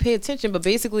didn't really pay attention, but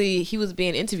basically, he was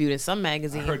being interviewed in some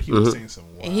magazine. I heard he was saying some.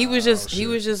 And he was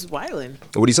just wilding.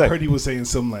 What do you say? I heard he was saying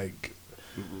some like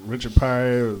Richard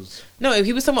Pryor. No,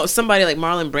 he was talking about somebody like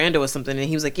Marlon Brando or something, and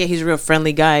he was like, "Yeah, he's a real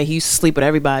friendly guy. He used to sleep with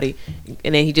everybody,"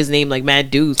 and then he just named like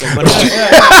mad dudes. Like,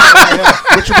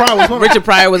 Richard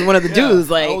Pryor was one of the dudes.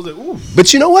 Like, I was like, oof.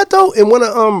 But you know what though? In one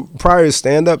of Pryor's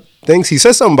stand-up things, he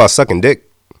said something about sucking dick.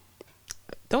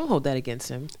 Don't hold that against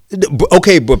him.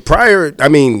 Okay, but Pryor, I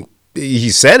mean, he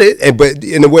said it, but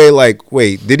in a way like,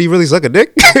 wait, did he really suck a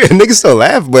dick? Niggas still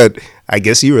laugh, but I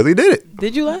guess he really did it.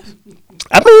 Did you laugh?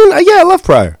 I mean, yeah, I love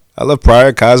Pryor. I love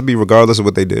Pryor, Cosby, regardless of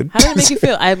what they did. How did it make you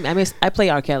feel? I mean, I play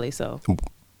R. Kelly, so.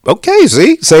 Okay,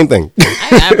 see? Same thing.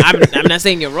 I'm not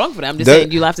saying you're wrong for that. I'm just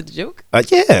saying you laughed at the joke.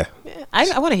 Yeah.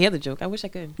 I want to hear the joke. I wish I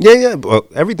could. Yeah. Well,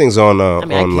 everything's on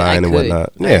online and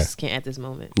whatnot. I just can't at this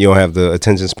moment. You don't have the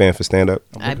attention span for stand-up?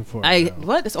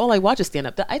 That's all I watch is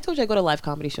stand-up. I told you I go to live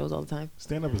comedy shows all the time.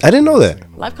 Stand-up. I didn't know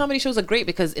that. Live comedy shows are great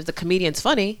because if the comedian's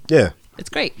funny, it's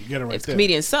great. You get it right if the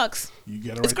comedian sucks, you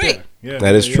get it it's great. There. Yeah,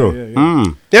 that is true.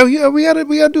 Yeah, we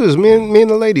gotta do this. Me and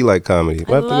the lady like comedy.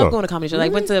 I love going to comedy shows. I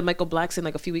went to Michael Blackson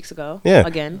like a few weeks ago. Yeah.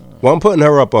 Again. Well, I'm putting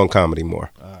her up on comedy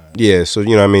more. Yeah, so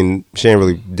I mean, she didn't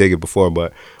really dig it before,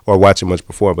 or watch it much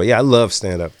before, but yeah, I love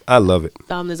stand up. I love it.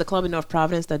 There's a club in North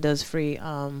Providence that does free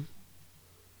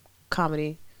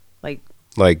comedy, like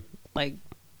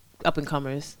up and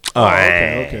comers. Oh,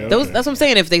 okay. That's what I'm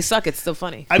saying. If they suck, it's still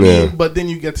funny. I mean, but then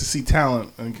you get to see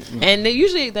talent, and they're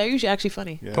usually actually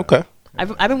funny. Yeah. Okay.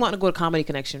 I've been wanting to go to Comedy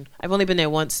Connection. I've only been there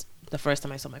once. The first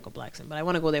time I saw Michael Blackson, but I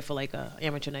want to go there for like a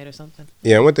amateur night or something.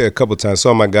 Yeah, I went there a couple of times.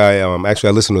 Saw my guy. Actually,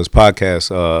 I listened to his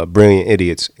podcast, Brilliant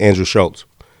Idiots. Andrew Schultz.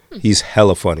 He's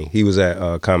hella funny. He was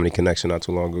at Comedy Connection not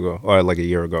too long ago, or like a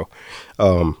year ago.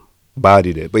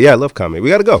 Bodied it, but yeah, I love comedy. We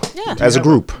got to go as a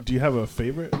group. Do you have a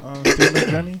favorite stand-up,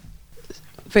 Jenny?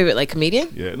 Favorite like comedian?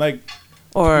 Yeah, like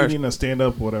or comedian, a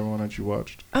stand-up, whatever one that you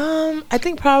watched. I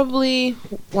think probably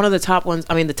one of the top ones.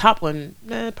 I mean, the top one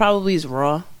probably is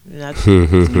Raw. That's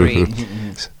great.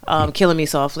 Killing Me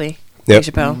Softly. Dave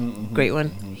Chappelle, great one.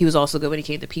 He was also good when he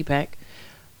came to P-Pack.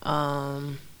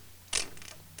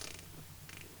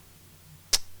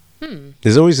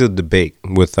 There's always a debate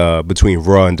with between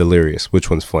Raw and Delirious.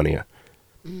 Which one's funnier?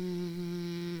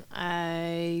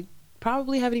 I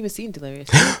probably haven't even seen Delirious.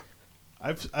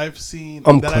 I've seen.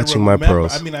 I'm clutching my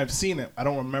pearls. I mean, I've seen it. I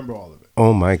don't remember all of it.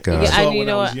 Oh my god! Yeah, I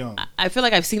was young. I feel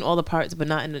like I've seen all the parts, but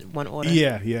not in one order.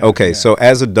 Yeah. Okay, so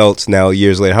as adults now,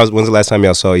 years later, when's the last time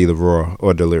y'all saw either Raw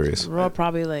or Delirious? Raw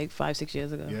probably like 5-6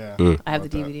 years ago. Yeah, I have the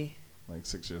DVD. Like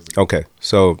 6 years ago. Okay,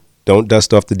 so don't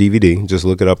dust off the DVD. Just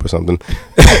look it up or something.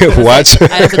 Watch. I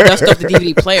have to dust off the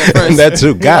DVD player first. That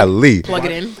too. Golly. Plug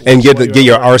it in. And get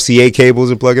your RCA cables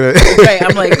and plug it in. Right.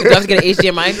 I'm like, do I have to get an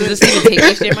HDMI? Does this even take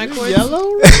HDMI cords?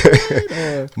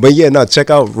 Yellow. But yeah, no. Check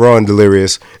out Raw and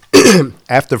Delirious.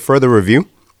 After further review,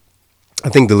 I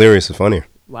think Delirious is funnier.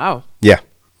 Wow. Yeah.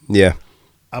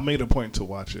 I made a point to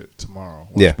watch it tomorrow.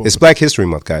 It's Black History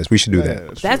Month, guys. We should do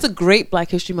that. That's a great Black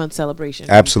History Month celebration.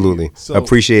 Absolutely. So,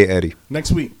 appreciate Eddie.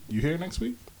 Next week. You here next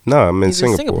week? No, I'm in He's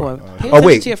Singapore. Oh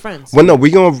wait. To your friends. Well, no,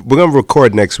 we're gonna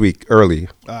record next week early.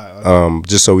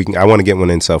 Just so we can. I want to get one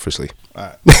in selfishly.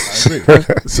 I agree.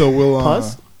 So we'll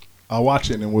pause. I'll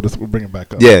watch it and we'll bring it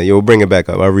back up. Yeah, we'll bring it back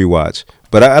up. I'll rewatch.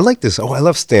 But I like this. I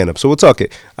love stand up. So we'll talk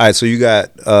it. All right. So you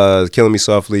got Killing Me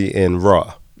Softly and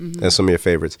Raw. That's some of your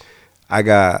favorites. I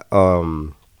got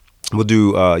we'll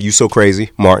do You So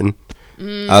Crazy, Martin.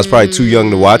 I was probably too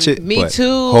young to watch it. Me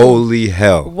too. Holy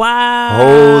hell. Wow.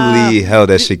 Holy hell,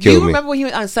 that shit killed me. Do you remember when he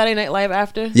went on Saturday Night Live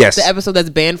after? Yes. The episode that's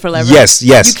banned forever? Yes.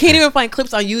 You can't even find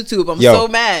clips on YouTube. I'm so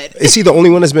mad. Is he the only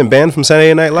one that's been banned from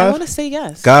Saturday Night Live? I want to say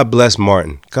yes. God bless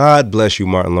Martin. God bless you,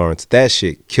 Martin Lawrence. That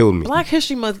shit killed me. Black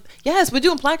History Month. Yes, we're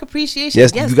doing Black Appreciation.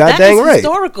 Yes, you got dang right.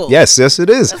 Historical. Yes, it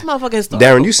is. That's motherfucking historical.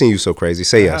 Darren, you seen You So Crazy.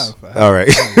 Say yes. All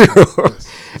right.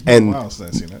 And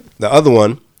the other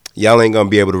one, y'all ain't going to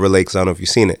be able to relate because I don't know if you've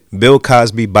seen it. Bill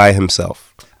Cosby by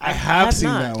himself. I have seen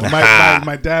that one.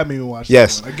 My dad made me watch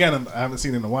that one. Again, I haven't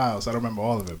seen it in a while, so I don't remember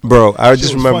all of it. Bro, I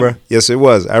just remember. Funny. Yes, it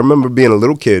was. I remember being a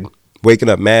little kid, waking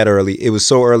up mad early. It was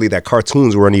so early that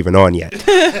cartoons weren't even on yet.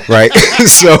 Right?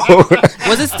 So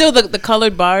was it still the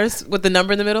colored bars with the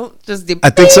number in the middle? I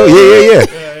think so.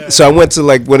 Yeah. So I went to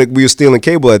like when we were stealing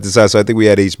cable at the time. So I think we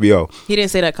had HBO. He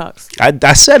didn't say that, Cox.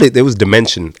 I said it. It was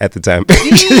Dimension at the time.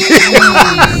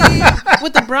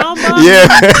 With the brown box. Yeah.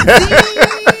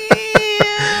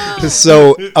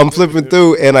 So I'm flipping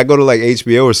through and I go to like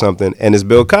HBO or something and it's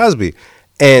Bill Cosby.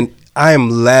 And I am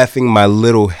laughing my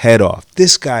little head off.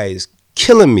 This guy is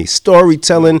killing me.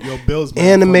 Storytelling, Bill's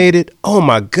animated. Oh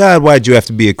my God, why'd you have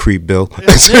to be a creep, Bill?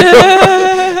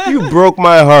 You broke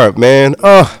my heart, man.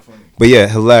 Oh, but yeah,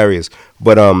 hilarious.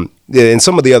 But yeah, and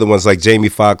some of the other ones like Jamie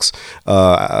Foxx,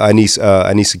 I need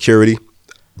security.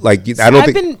 Like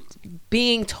I've been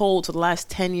being told for the last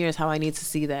 10 years how I need to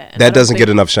see that. That doesn't get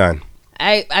enough shine.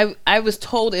 I was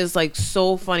told it's like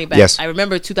so funny back. Yes. I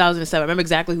remember 2007. I remember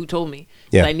exactly who told me.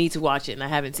 Yeah. That I need to watch it and I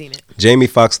haven't seen it. Jamie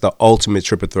Foxx, the ultimate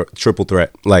triple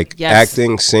threat. Like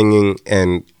acting, singing,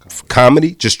 and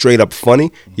comedy, just straight up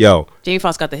funny. Yo. Jamie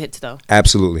Foxx got the hits though.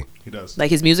 Absolutely. He does. Like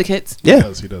his music hits. Yeah. He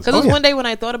does. Because it was one day when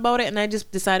I thought about it and I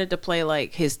just decided to play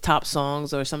like his top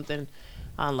songs or something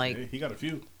on like. He got a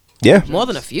few. Yeah. More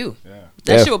than a few. Yeah.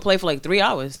 That shit would play for like 3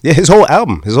 hours. Yeah, his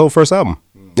whole first album.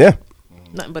 Yeah.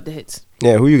 Nothing but the hits.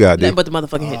 Yeah, who you got, dude? Nothing but the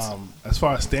motherfucking hits. As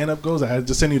far as stand-up goes, I had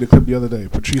just sent you the clip the other day.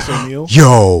 Patrice O'Neal.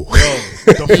 Yo.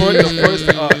 The first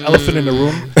elephant in the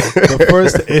room. The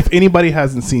first, if anybody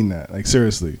hasn't seen that, like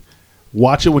seriously,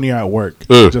 watch it when you're at work,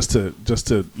 just to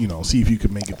see if you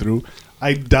can make it through.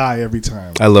 I die every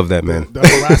time. I love that, man. The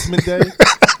harassment day.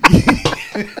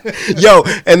 Yo,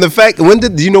 and the fact,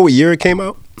 do you know what year it came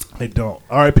out? I don't.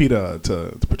 R.I.P.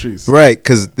 to Patrice. Right,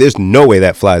 because there's no way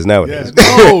that flies nowadays.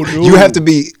 Yeah, no. You have to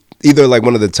be either like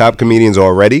one of the top comedians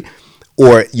already,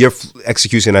 or your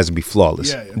execution has to be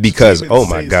flawless. Yeah. Because, oh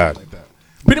my God. Like that.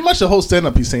 Pretty much the whole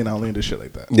stand-up, he's saying outlandish shit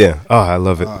like that. Yeah. Oh, I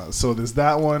love it. So there's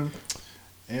that one.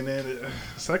 And then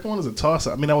second one is a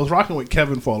toss-up. I mean, I was rocking with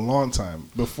Kevin for a long time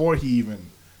before he even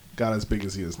got as big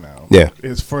as he is now. Yeah.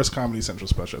 His first Comedy Central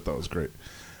special I thought was great.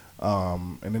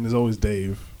 And then there's always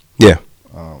Dave. Yeah.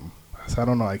 So I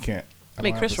don't know. I can't. I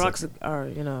mean, Chris Rock's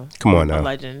Come on now. a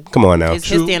legend. Come on now. His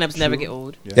stand-ups never get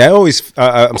old. Yeah,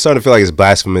 I'm starting to feel like it's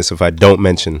blasphemous if I don't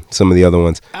mention some of the other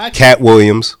ones. Actually, Cat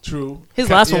Williams. True. His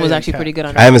last one was actually pretty good.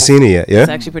 I haven't seen it yet. Yeah, it's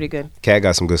actually pretty good. Cat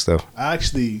got some good stuff. I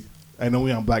know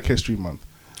we're on Black History Month.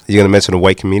 You gonna mention a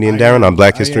white comedian, Darren, on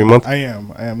Black History Month? I am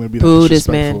gonna be Buddhist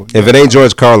man. If it ain't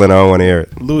George Carlin, I don't want to hear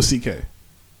it. Louis C.K.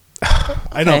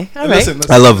 I know. Okay, all right. Listen.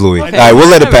 I love Louis. Okay. All right, we'll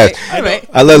let it pass. All right.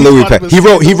 I let Louis pass. He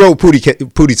wrote Pootie.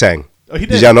 Pootie Tang. Oh, he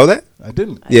did. Did y'all know that? I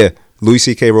didn't. Yeah, Louis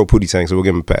C.K. wrote Pootie Tang, so we'll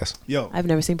give him a pass. Yo, I've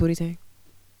never seen Pootie Tang.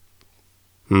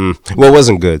 Well, it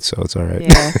wasn't good, so it's all right.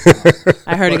 Yeah,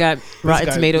 I heard it got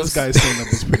Rotten Tomatoes. This guy's stand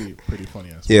up is pretty funny.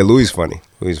 Yeah, Louis is funny.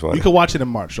 Louis is funny. You can watch it in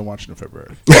March. Don't watch it in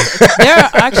February.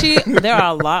 there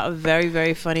are a lot of very,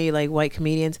 very funny like white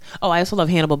comedians. Oh, I also love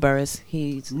Hannibal Buress.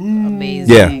 He's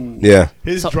amazing. Yeah.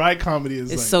 His dry comedy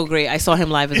is It's so great. I saw him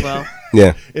live as well.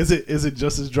 Yeah. Is it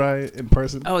just as dry in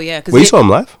person? Oh yeah, Wait, you saw him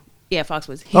live? Yeah,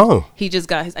 Foxwoods. He just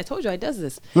got his. I told you I does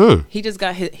this. He just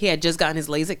got his. He had just gotten his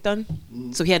LASIK done,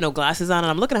 so he had no glasses on,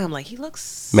 and I'm looking at him like he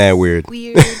looks mad weird.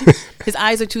 His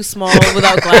eyes are too small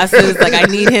without glasses. Like I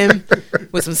need him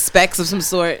with some specs of some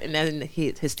sort. And then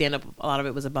his stand up, a lot of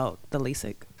it was about the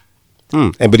LASIK.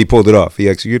 But he pulled it off. He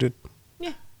executed.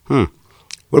 Yeah.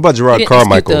 What about Gerard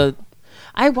Carmichael?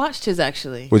 I watched his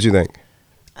actually. What'd you think?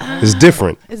 It's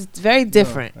different. It's very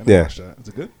different. Yeah. Is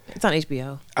it good? It's on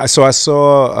HBO. I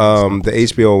saw the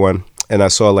HBO one, and I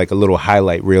saw like a little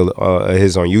highlight reel of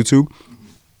his on YouTube.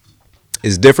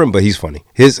 It's different, but he's funny.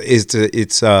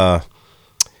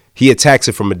 He attacks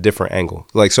it from a different angle.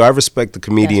 Like, so I respect the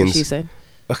comedians. That's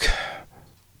what she said. Okay.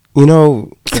 You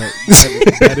know,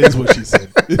 that is what she said.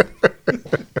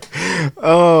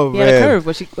 Oh he man, had a curve.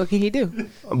 What can he do?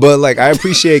 But like, I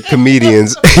appreciate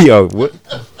comedians. Yo, what?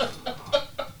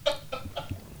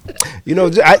 You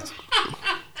know,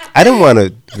 I didn't want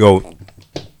to go.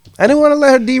 I didn't want to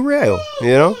let her derail. You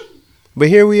know, but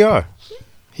here we are.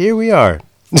 Here we are.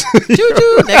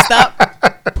 Choo-choo. Next stop.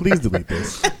 Please delete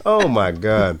this. Oh my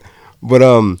God. But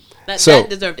that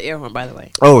deserved the air horn, by the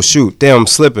way. Oh shoot! Damn, I'm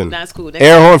slipping. That's cool.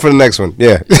 Air horn for the next one.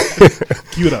 Yeah.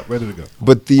 Cue it up. Ready to go.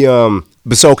 But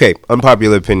but so okay.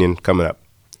 Unpopular opinion coming up,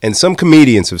 and some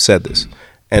comedians have said this,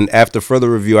 and after further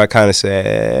review, I kind of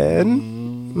said,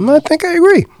 I think I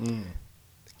agree.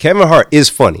 Kevin Hart is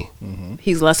funny.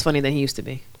 He's less funny than he used to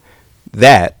be.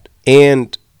 That,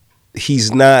 and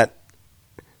he's not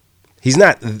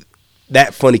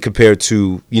that funny compared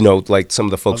to, you know, like some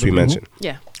of the folks we mentioned.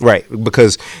 Yeah. Right,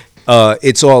 because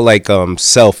it's all like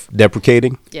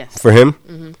self-deprecating for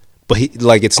him. But he,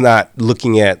 like, it's not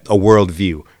looking at a world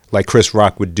view like Chris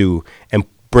Rock would do and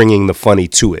bringing the funny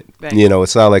to it. Right. You know,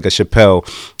 it's not like a Chappelle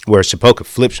where Chappelle could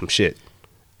flip some shit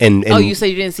And Oh, you said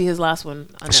you didn't see his last one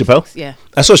on Chappelle? Netflix. Yeah.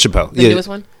 I saw Chappelle. The newest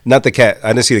one? Not the cat.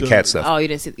 I didn't see the cat stuff. Oh, you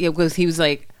didn't see? Yeah, because he was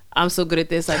like, "I'm so good at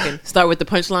this, I can start with the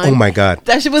punchline." Oh my God,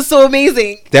 That shit was so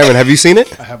amazing. Darren, have you seen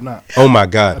it? I have not. Oh my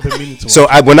God. I've been meaning to So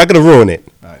watch we're not gonna ruin it.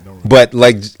 All right, don't ruin But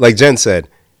like Jen said,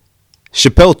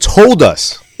 Chappelle told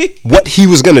us what he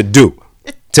was gonna do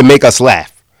to make us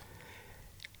laugh,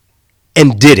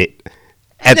 and did it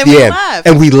at then the we end, laughed.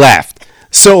 and we laughed.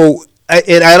 So. I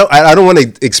don't want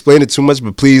to explain it too much,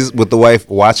 but please, with the wife,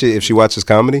 watch it if she watches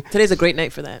comedy. Today's a great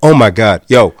night for that. Oh my God,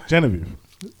 yo! Genevieve.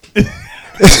 I'm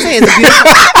saying it's a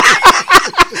beautiful,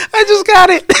 I just got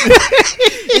it.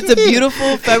 it's a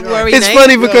beautiful February It's night.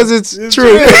 funny because it's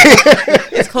true.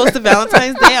 It's close to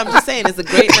Valentine's Day. I'm just saying it's a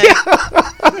great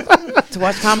night to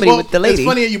watch comedy with the lady. It's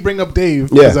funny that you bring up Dave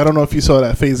Yeah. because I don't know if you saw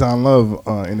that Faison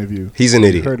Love interview. He's an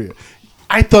idiot. You heard it.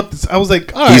 I thought this, I was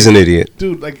like, all He's right, an idiot.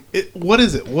 dude. Like, what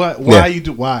is it? Why Yeah. you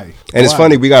do? Why? And it's Why?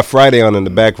 funny, we got Friday on in the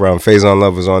background. Faison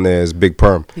Love was on there as Big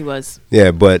Perm. He was.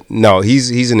 Yeah, but no,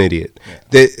 he's an idiot.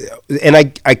 And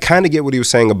I kind of get what he was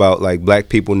saying about like black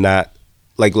people not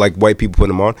like white people putting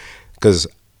them on, because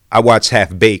I watched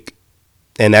Half Baked,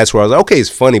 and that's where I was like, okay, it's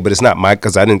funny, but it's not my,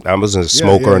 because I wasn't a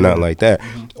smoker or nothing like that.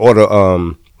 Or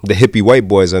the hippie white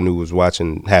boys I knew was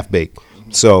watching Half Baked.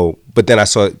 So, but then I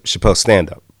saw Chappelle stand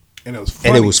up. And it was funny.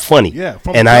 And it was funny. Yeah.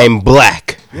 And I am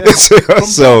black. Yeah.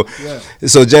 So, Yeah.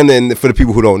 so Jen, and for the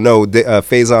people who don't know,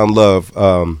 Faison Love,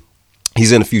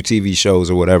 he's in a few TV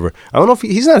shows or whatever. I don't know if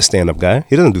he's not a stand-up guy.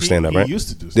 He doesn't do stand-up, right? He used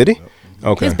to do Did he? stand-up.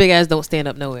 Okay. His big ass don't stand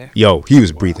up nowhere. Yo, he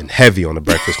was breathing heavy on the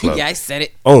Breakfast Club. Yeah, I said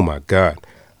it. Oh my God.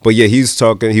 But yeah, he was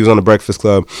on the Breakfast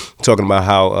Club talking about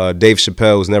how Dave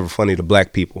Chappelle was never funny to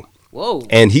black people. Whoa.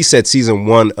 And he said season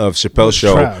 1 of Chappelle's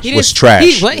show trash. was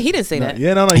trash. What? He didn't say that.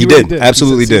 Yeah, no, He really did.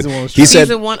 Absolutely said did. season one was He trash. said-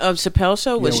 Season 1 of Chappelle's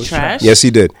show was was trash. trash. Yes,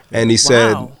 he did. And he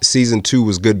said Wow. season 2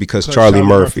 was good because Because Charlie Charlie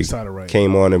Murphy Murphy started writing.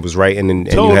 came on and was writing, and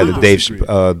you Totally had the Dave, disagree.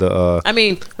 I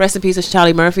mean, rest in peace to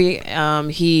Charlie Murphy.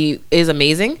 He is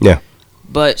amazing. yeah.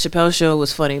 But Chappelle's show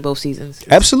was funny both seasons.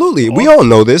 Absolutely. We all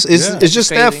know this. It's Yeah. it's just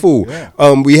that Crazy. fool. Yeah.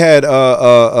 We had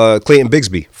Clayton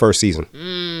Bigsby first season.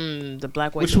 The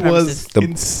black white Which was supremacists.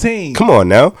 insane. Come on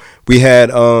now. We had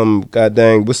god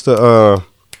dang, what's the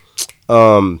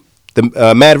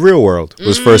Mad Real World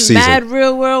was first season. Mad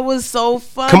Real World was so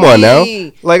funny. Come on now.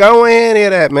 Like I don't want to hear any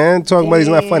of that, man. Talking about he's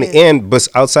not funny. And but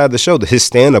outside the show, his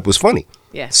stand up was funny.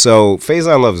 Yeah. So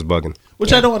Faison Love is bugging.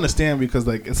 Which I don't understand because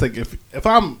like it's like if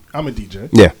I'm a DJ,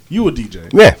 Yeah. you a DJ,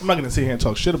 Yeah. I'm not gonna sit here and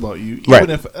talk shit about you, even Right.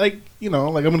 if like I'm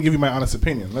gonna give you my honest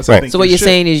opinion. Let's Right. think So what your you're shit.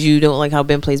 saying is you don't like how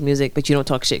Ben plays music, but you don't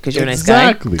talk shit because you're a nice guy.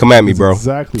 Exactly. Come at me, That's bro.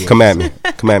 Exactly. what Come I'm at me.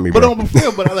 saying. Come at me, But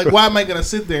bro. but like, why am I gonna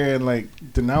sit there and like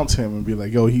denounce him and be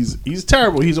like, yo, he's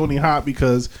terrible. He's only hot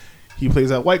because he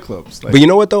plays at white clubs. Like, But you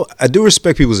know what though? I do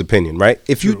respect people's opinion, right?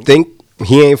 If you True. think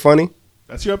he ain't funny,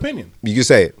 that's your opinion. you can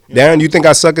say it. Darren, you think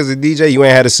I suck as a DJ? You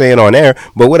ain't had to say it on air,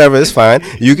 but whatever, it's fine.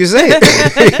 You can say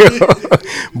it. You know?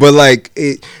 But like,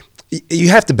 you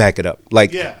have to back it up.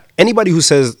 Like, Yeah. anybody who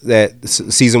says that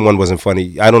season 1 wasn't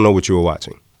funny, I don't know what you were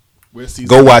watching. Where season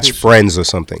Go one watch is- Friends or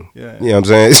something. Yeah. You know what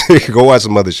I'm saying? Go watch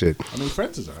some other shit. I mean,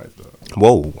 Friends is alright though.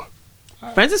 Whoa.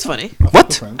 Friends is funny. I fuck What?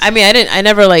 with Friends. I mean, I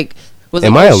never like was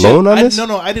Am like, I oh, shit. alone on I, this?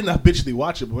 no, I didn't habitually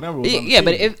watch it, but whenever it was on the Yeah,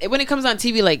 but TV, when it comes on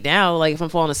TV like now, like if I'm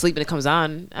falling asleep and it comes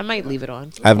on, I might leave it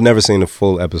on. I've never seen a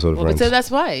full episode of Well, but Friends.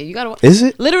 that's why you gotta. Is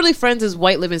it? Literally, Friends is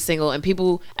white living single, and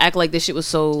people act like this shit was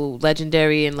so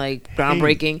legendary and like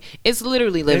groundbreaking. It's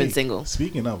literally living Hey, single.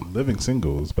 Speaking of living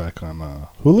singles, back on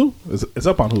Hulu. It's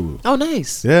up on Hulu. Oh,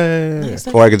 nice. Yeah. Nice.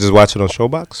 Or I could just watch it on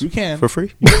Showbox? You can For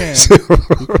free? You can.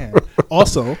 You can.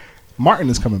 Also, Martin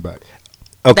is coming back.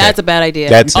 Okay. That's a bad idea.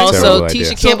 That's a also, terrible idea.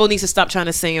 Tisha Campbell needs to stop trying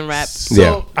to sing and rap. So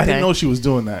Yeah. I didn't Okay. know she was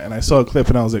doing that, and I saw a clip,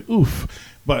 and I was like, oof.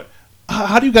 But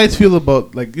how do you guys feel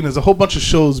about like there's a whole bunch of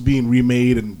shows being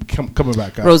remade and coming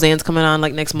back out? Roseanne's coming on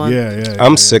like next month. Yeah.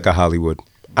 I'm sick of Hollywood.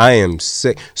 I am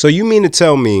sick. So you mean to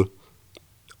tell me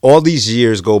all these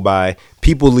years go by,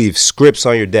 people leave scripts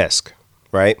on your desk,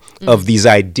 right? Of these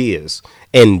ideas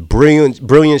and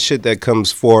brilliant shit that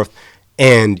comes forth,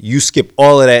 and you skip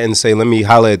all of that and say, let me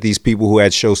holler at these people who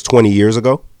had shows 20 years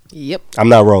ago? Yep. I'm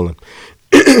not rolling.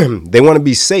 They want to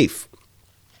be safe.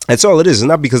 That's all it is. It's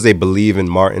not because they believe in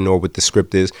Martin or what the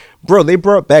script is. Bro, they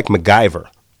brought back MacGyver.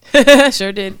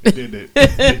 Sure did. They did.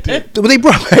 They did. They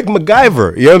brought back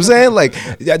MacGyver. You know what I'm saying? Like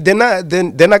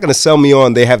they're not gonna sell me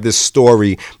on. They have this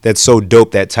story that's so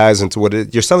dope that ties into what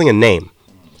you're selling a name,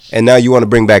 and now you want to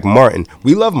bring back Martin.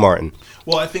 We love Martin.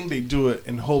 Well, I think they do it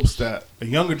in hopes that a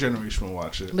younger generation will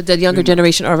watch it. But the younger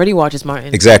generation already watches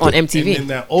Martin Exactly. on MTV. And then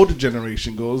that older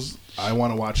generation goes, I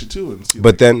want to watch it too. And see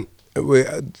But then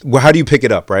Well, how do you pick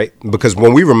it up, right? Because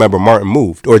when we remember, Martin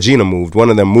moved or Gina moved. One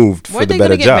of them moved for Weren't the they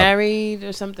better gonna get job. married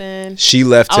or something? She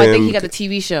left him. I think he got the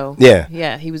TV show. Yeah.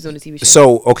 Yeah, he was doing the TV show.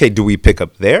 So, okay, do we pick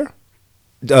up there?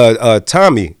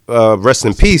 Tommy, rest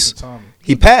in peace. Tommy.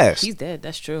 He passed. He's dead.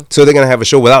 That's true. So they're going to have a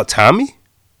show without Tommy?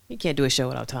 You can't do a show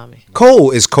without Tommy.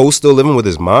 Cole, is Cole still living with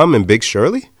his mom and Big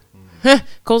Shirley?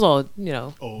 Cole's all, you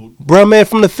know. Oh, Bruh, man,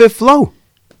 from the fifth floor.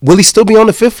 Will he still be on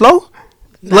the fifth floor?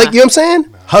 Nah. Like, you know what I'm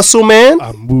saying? Hustle, man.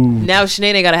 I moved. Now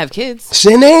Shanae gotta have kids.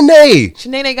 Shanae.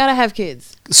 Shanae gotta have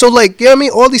kids. So, like, you know what I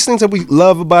mean? All these things that we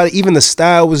love about it, even the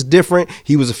style was different.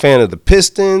 He was a fan of the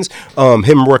Pistons.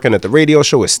 Him working at the radio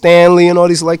show with Stanley and all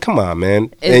these. Like, come on,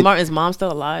 man. Is Martin's mom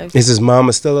still alive? Is his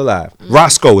mama still alive?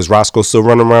 Roscoe. Is Roscoe still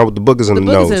running around with the boogers in The the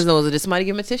boogers in nose? his nose. Did somebody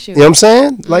give him a tissue? You know what I'm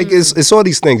saying? Like, it's all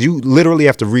these things. You literally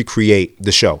have to recreate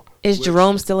the show. Is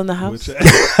Jerome still in the house?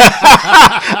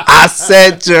 I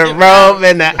said Jerome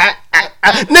and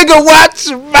nigga, watch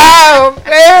your mouth,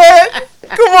 man.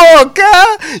 Come on,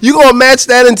 guy. You gonna match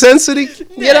that intensity?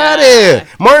 Get out of here.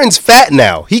 Martin's fat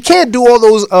now. He can't do all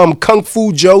those Kung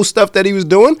Fu Joe stuff that he was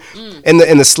doing, and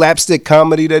the slapstick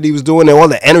comedy that he was doing, and all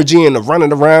the energy and the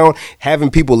running around,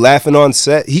 having people laughing on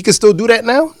set. He can still do that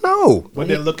now? No. But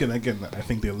they're looking again. I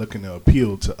think they're looking to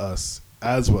appeal to us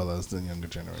as well as the younger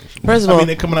generation. First of all, I mean,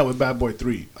 they're coming out with Bad Boy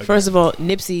 3. Again. First of all,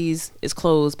 Nipsey's is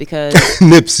closed because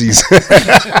Nipsey's.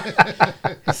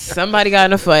 somebody got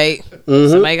in a fight.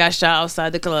 Somebody got shot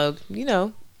outside the club. You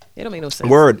know, it don't make no sense.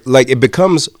 Word. Like, it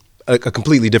becomes a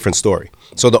completely different story.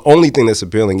 So the only thing that's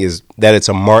appealing is that it's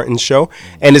a Martin show,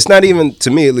 and it's not even, to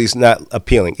me at least, not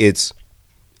appealing. It's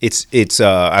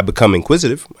I become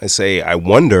inquisitive. I say, I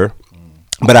wonder,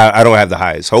 but I don't have the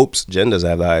highest hopes. Jen doesn't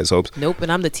have the highest hopes. Nope,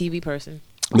 and I'm the TV person.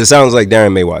 But it sounds like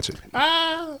Darren may watch it.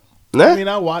 Nah? Nah? I mean,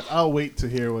 I'll wait to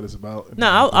hear what it's about.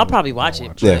 No, I'll probably watch it.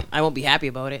 But Yeah. I won't be happy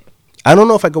about it. I don't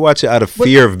know if I could watch it out of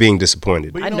fear of being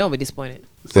disappointed. But I know I'll be disappointed.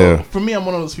 So Yeah. for me, I'm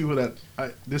one of those people that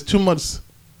there's too much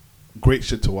great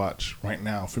shit to watch right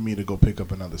now for me to go pick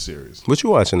up another series. What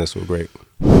you watching this so great?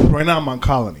 Right now, I'm on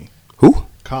Colony. Who?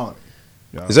 Colony.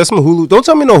 Yeah. Is that some Hulu? Don't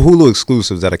tell me no Hulu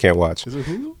exclusives that I can't watch. Is it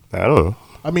Hulu? I don't know.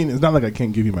 I mean, it's not like I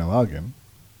can't give you my login.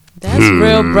 That's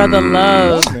real brother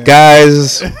love. Man.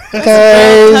 Guys.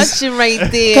 Touching right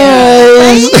there.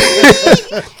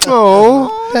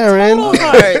 Oh, Darren.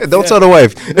 Heart. Don't tell the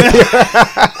wife.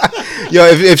 Yo,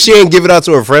 if she ain't give it out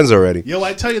to her friends already. Yo,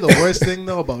 I tell you the worst thing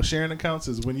though about sharing accounts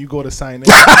is when you go to sign in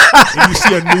and you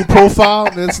see a new profile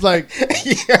and it's like,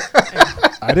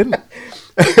 I didn't.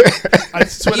 I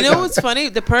swear You to know God. what's funny?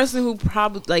 The person who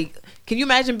probably like, can you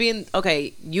imagine being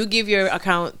okay? You give your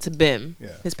account to Bim, Yeah.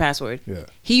 his password. Yeah.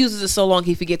 He uses it so long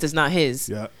he forgets it's not his.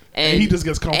 Yeah. And he just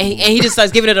gets comfortable. And he just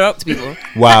starts giving it up to people.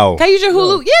 Wow. Can I use your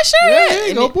Hulu? Yeah, sure. Yeah, Yeah. there you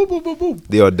And go. it- Boop, boop, boop, boop.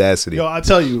 The audacity. Yo, I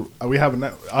tell you, we have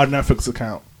our Netflix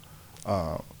account.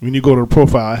 When you go to the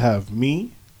profile, I have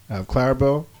me, I have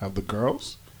Clarabelle, I have the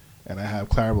girls, and I have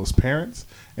Clarabelle's parents.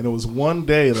 And it was one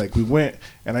day, like, we went,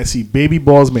 and I see Baby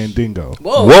Balls Mandingo.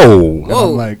 Whoa. Whoa. And Whoa.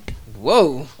 I'm like,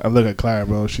 Whoa. I look at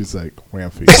Clarabelle, she's like,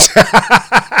 Ramphy.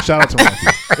 Shout out to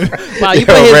Ramphy. Wow, you Yo,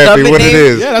 put his Rampy, government what name. it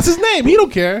is? Yeah, that's his name. He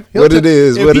don't care. He'll What it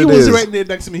is, If what he it was is. right there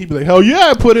next to me, he'd be like, hell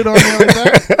yeah, I put it on there like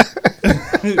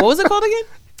that. What was it called again?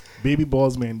 Baby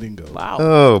Balls Mandingo. Wow.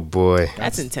 Oh, boy.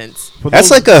 That's intense. For That's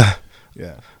those- like a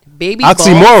Yeah. Baby balls.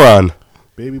 oxymoron.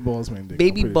 Baby Balls Mandingo.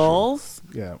 Baby I'm pretty balls. Sure.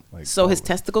 Yeah. Like, So his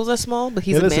testicles are small, but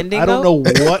he's Yeah, a listen, mandingo. I don't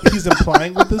know what he's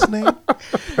implying with this name,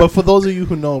 but for those of you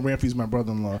who know, Ramphy's my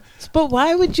brother-in-law. But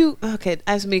why would you? Okay,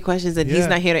 I have so many questions, and he's Yeah.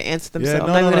 not here to answer them. Yeah, so no, I'm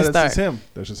not no, even no, gonna that's just start. him.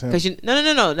 That's just him.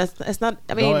 Because no. That's not.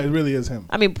 I mean, No, it really is him.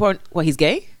 I mean, what? He's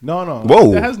gay? No, no.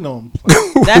 Whoa. That has no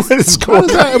imply. That's What is How going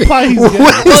does that on? imply he's gay?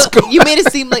 What is well, you made it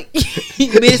seem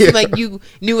like you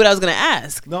knew what I was gonna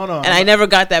ask. No, no. And I never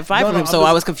got that vibe No, from no, him, I'm so just-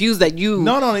 I was confused that you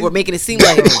No, were making it seem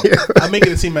like. I'm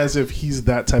making it seem as if he's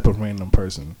that type of random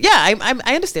person. Yeah,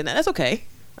 I understand that. That's okay.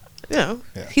 You know,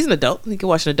 Yeah. he's an adult. He can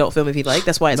watch an adult film if he'd like.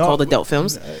 That's why it's No, called but- adult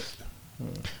films.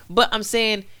 But I'm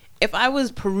saying, if I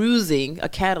was perusing a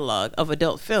catalog of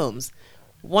adult films,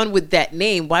 one with that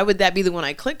name, why would that be the one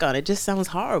I click on? It just sounds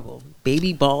horrible.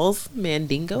 Baby Balls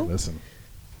Mandingo. Listen.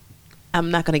 I'm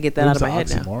not gonna get that out of my head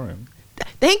now. Oxymoron.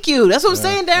 Thank you. That's what I'm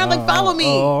saying, Darren. Like, follow me.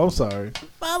 Oh, I'm sorry.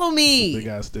 Follow Big me.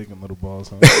 ass dick and little balls.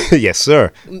 Huh? Yes,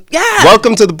 sir. Yeah.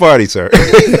 Welcome to the party, sir.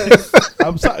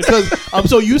 I'm sorry because I'm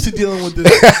so used to dealing with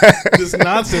this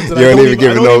nonsense that You I don't don't even even, give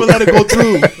I it don't no- even let it go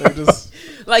through. Like, just,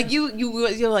 Like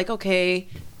you're like, okay,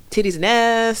 titties and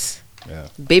ass. yeah.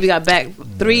 Baby got back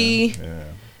 3. Yeah.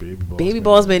 Baby balls. Baby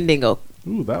Balls Mandingo.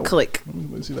 Ooh, that one. Click. Let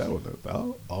me see that one.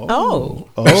 Oh.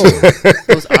 Oh.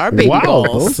 Those are baby Wow,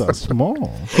 balls. those are small.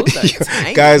 Those are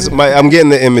tiny. Guys, I'm getting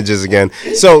the images again.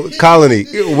 So, Colony,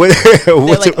 what, They're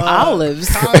what's like olives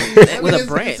with a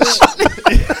branch.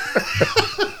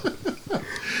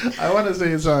 I want to say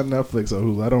it's on Netflix or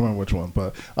Hulu. I don't remember which one,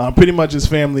 but pretty much his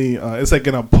family. It's like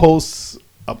in a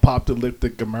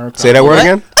post-apocalyptic America. say that word What?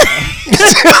 again?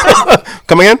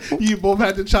 Come again? You both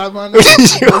had to chime on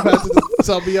that. You both had to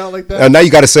sub me out like that. Now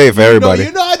you got to say it for everybody.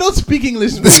 You know, I don't speak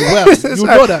English very well. You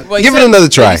know that. Well, you Give it said- another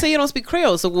try. You say you don't speak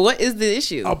Creole, so what is the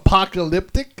issue?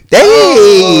 Apocalyptic.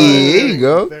 Hey, there you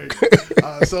go. There you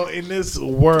go. So in this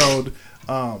world,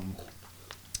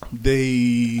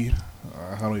 they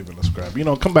how do I even describe?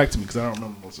 Come back to me because I don't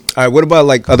remember most of it. All right, what about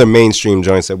like other mainstream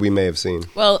joints that we may have seen?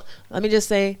 Well, let me just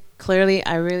say clearly,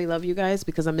 I really love you guys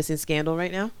because I'm missing Scandal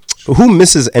right now. Who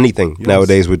misses anything Yes.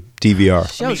 nowadays with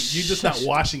DVR? I mean, you're just not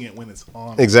watching it when it's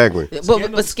on. Exactly. But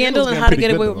Scandal's Scandal and getting How to pretty Get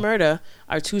good, Away though. with Murder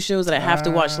are two shows that I have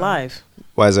to watch live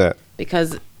Why is that?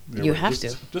 because Yeah, you right. have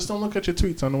Just- to. Just don't look at your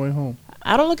tweets on the way home.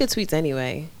 I don't look at tweets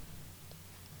anyway.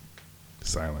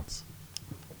 Silence.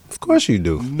 Of course you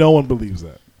do. No one believes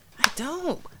that. I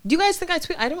don't. Do you guys think I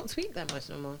tweet? I don't tweet that much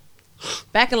no more.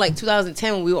 Back in like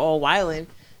 2010 when we were all wilding,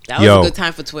 that was Yo. a good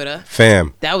time for Twitter.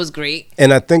 Fam. That was great.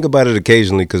 And I think about it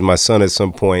occasionally because my son at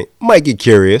some point might get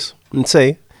curious and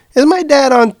say, is my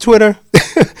dad on Twitter?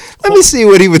 Let me see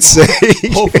what he would say.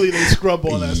 Hopefully they scrub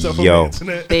all that stuff Yo. on the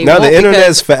internet. They Now the won't internet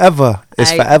because is forever.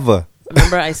 It's I- forever.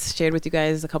 Remember I shared with you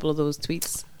guys a couple of those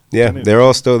tweets? Yeah, they're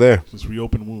all still there. Just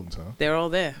reopen wounds, huh? They're all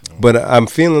there. But I'm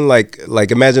feeling like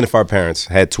imagine if our parents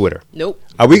had Twitter. Nope.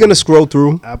 Are we going to scroll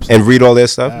through Absolutely. and read all their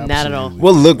stuff? Not at all. Absolutely.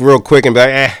 We'll look real quick and be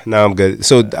like, no, I'm good.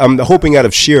 So I'm hoping out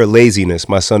of sheer laziness,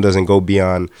 my son doesn't go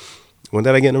beyond, when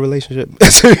did I get in a relationship?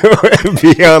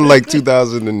 Beyond like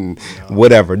 2000 and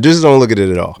whatever. Just don't look at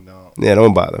it at all. No. Yeah,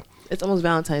 don't bother. It's almost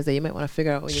Valentine's Day. You might want to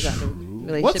figure out when you got in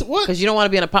a relationship. What? Because you don't want to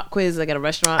be on a pop quiz like at a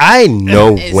restaurant. I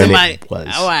know and when somebody- it was.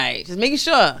 All right. Just making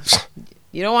sure.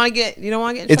 You don't want to get. You don't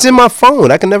want to get. It's in my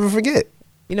phone. I can never forget.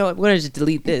 You know what? We're gonna just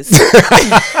delete this.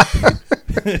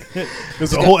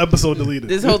 There's a whole episode deleted.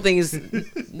 This whole thing is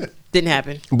didn't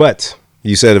happen. But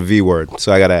you said a V word,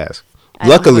 so I got to ask. I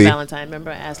don't have a Luckily, Valentine.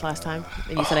 Remember I asked last time,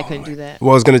 and you said I couldn't do that.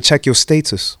 well, I was going to check your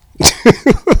status.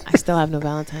 I still have no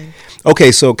Valentine.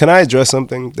 Okay, so can I address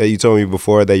something that you told me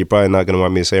before that you're probably not going to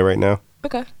want me to say right now?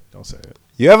 Okay. Don't say it.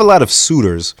 You have a lot of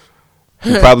suitors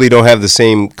who probably don't have the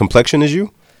same complexion as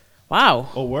you. Wow.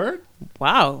 Oh, word?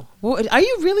 Wow. Well, are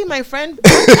you really my friend?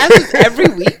 Every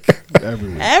week.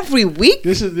 Everywhere. Every week.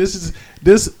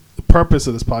 This purpose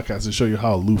of this podcast is to show you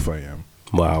how aloof I am.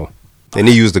 Wow. And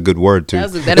he used a good word, too.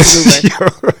 That is a good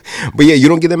one. But yeah, you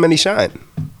don't get them any shine.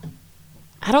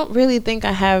 I don't really think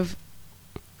I have.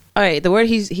 All right, the word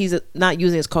he's not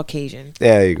using is Caucasian.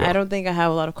 There you go. I don't think I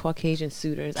have a lot of Caucasian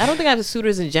suitors. I don't think I have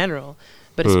suitors in general,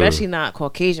 but Hmm. especially not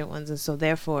Caucasian ones. And so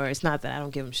therefore, it's not that I don't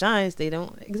give them shines; they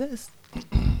don't exist.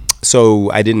 So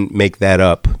I didn't make that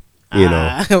up, you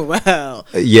know. Well,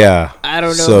 Yeah. I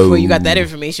don't know So- where you got that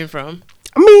information from.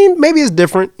 I mean, maybe it's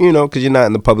different, you know, because you're not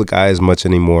in the public eye as much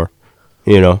anymore,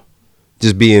 you know.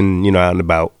 Just being, you know, out and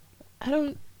about. I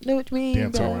don't know what you mean.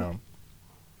 Dance bro. around.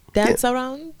 Dance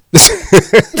around.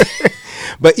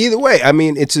 But either way, I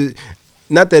mean,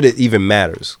 not that it even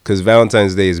matters, because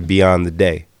Valentine's Day is beyond the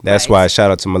day. That's Right. why I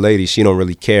shout out to my lady. She don't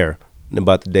really care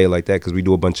about the day like that, because we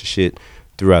do a bunch of shit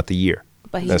throughout the year.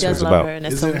 But he That's what does it's love about. her, and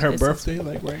that's Isn't so, her it's so birthday sweet.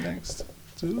 like right next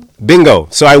too? Bingo.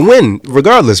 So I win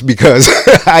regardless, because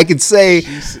I could say,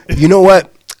 you know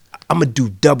what? I'm going to do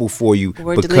double for you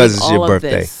We're because deleting it's all your of birthday.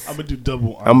 this. I'm gonna do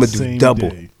double. On I'ma the do same double.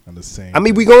 day, on the same. I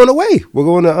mean, day. we going away. We're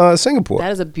going to Singapore.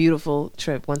 That is a beautiful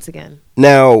trip once again.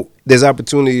 Now, there's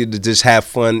opportunity to just have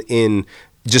fun in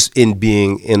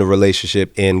being in a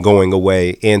relationship and going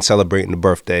away and celebrating the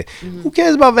birthday. Who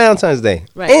cares about Valentine's Day?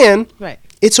 Right. And Right.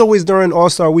 it's always during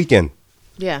All-Star Weekend.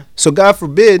 Yeah. So God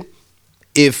forbid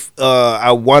if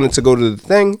I wanted to go to the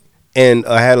thing and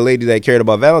I had a lady that cared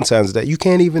about Valentine's Day, you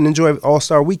can't even enjoy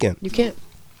All-Star Weekend. You can't.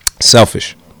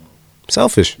 Selfish.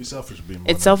 Be selfish being.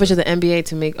 It's selfish of the NBA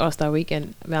to make All Star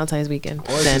Weekend, Valentine's Weekend.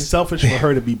 Or Then, it's selfish for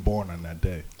her to be born on that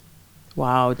day.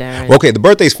 wow, Darren. Okay, the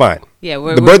birthday's fine. Yeah,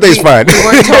 The birthday's fine. We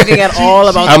weren't talking at all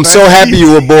about. I'm the so birthday. happy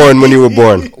you were born when you were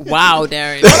born. Wow,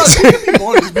 Darren, Just be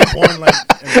born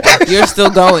like. you're still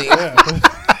going.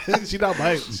 She not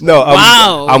like. No,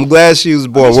 Wow. I'm glad she was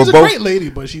born. She's We're a both great lady,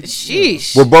 but she.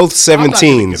 Sheesh. we're both I'm not gonna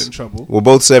get in 17s. trouble. We're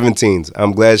both 17s.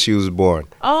 I'm glad she was born.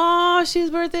 Oh, she's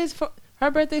birthdays for her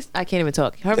birthdays. I can't even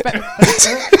talk. Her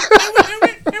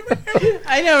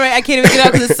I know, right? I can't even get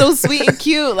out because it's so sweet and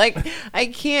cute. Like, I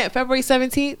can't. February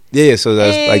 17th. Yeah, so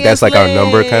that's like our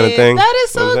number kind of thing. That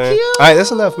is You know what so I'm saying? cute. All right,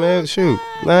 that's enough, man. Shoot.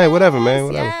 All right, whatever, man.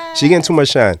 Whatever. Yes. She getting too much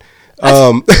shine.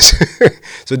 So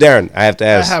Darren, I have to I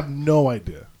ask. have no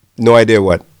idea No idea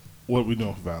what. what we're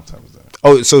doing for Valentine's Day.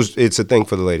 Oh, so it's a thing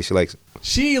for the lady. She likes it.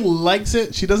 She likes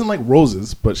it. She doesn't like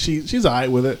roses, but she's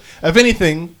alright with it. If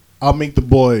anything, I'll make the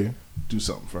boy do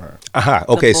something for her. Aha.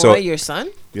 Okay, The boy, so your son?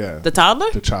 Yeah. The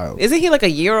toddler? The child. Isn't he like a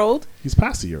year old? He's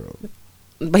past a year old.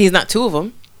 But he's not two of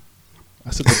them. I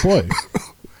said the boy.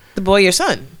 The boy, your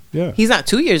son. Yeah. He's not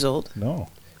 2 years old. No.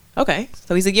 Okay,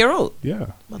 so he's a year old. Yeah.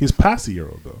 He's past a year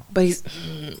old though. But he's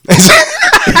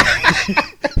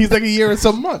He's like a year and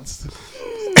some months.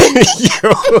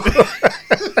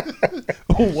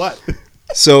 What?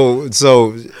 so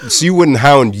she wouldn't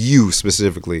hound you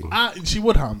specifically. She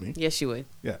would harm me. yes, you would.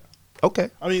 Yeah.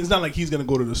 Okay. I mean, it's not like he's gonna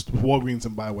go to the Walgreens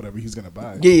and buy whatever he's gonna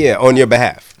buy. Yeah, on your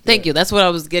behalf. Thank you. That's what I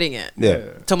was getting at. Yeah.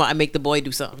 Talking about I make the boy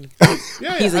do something.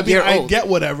 Yeah, He's a I mean, year I old. get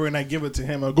whatever and I give it to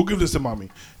him. I'll go give this to mommy,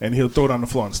 and he'll throw it on the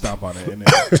floor and stomp on it. And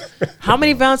then How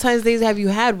many Valentine's days have you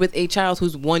had with a child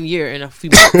who's 1 year and a few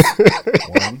months?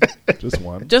 one, just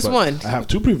one, Just But one. I have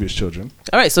two previous children.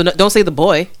 All right, so don't say the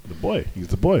boy. The boy, he's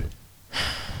the boy.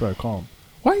 That's what I call him.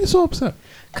 Why are you so upset?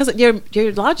 Because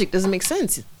your logic doesn't make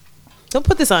sense. Don't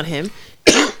put this on him.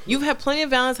 You've had plenty of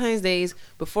Valentine's days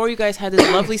before you guys had this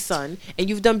lovely son, and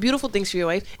you've done beautiful things for your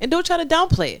wife. And don't try to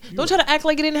downplay it. Don't try to act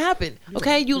like it didn't happen.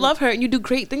 Okay, you love her and you do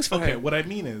great things for Okay, her. what I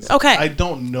mean is, Okay. I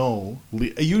don't know.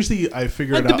 Usually, I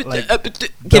figure it out like Get the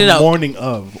it out. morning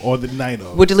of or the night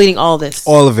of. We're deleting all this.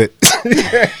 All of it.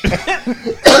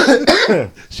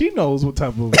 She knows what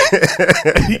type of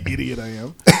idiot I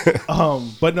am.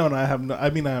 But no, I have no. I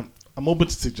mean, I'm open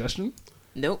to suggestion.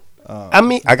 Nope. I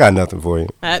mean, I got nothing for you.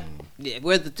 Yeah,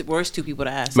 we're the worst two people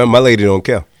to ask. My lady don't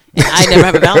care. And I never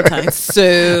have a Valentine's,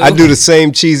 so I do the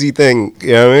same cheesy thing.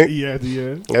 You know what I mean?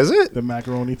 Yeah, That's it. the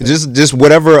macaroni thing. Just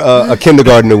whatever a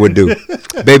kindergartner would do.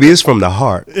 Baby, it's from the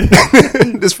heart.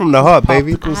 It's from the heart,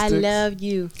 baby. Popsicle I sticks. love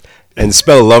you. And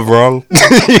spell love wrong. You know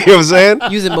what I'm saying?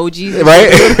 Use emojis. Right?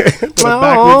 With a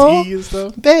backwards E and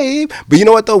stuff. Babe. But you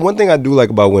know what though? One thing I do like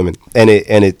about women, and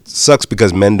it sucks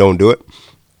because men don't do it.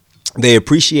 They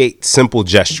appreciate simple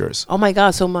gestures. Oh my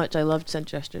God, so much. I love sent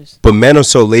gestures. But men are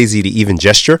so lazy to even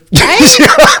gesture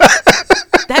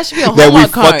That should be a that we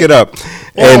Hallmark card. fuck it up.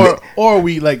 And Or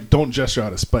we like don't gesture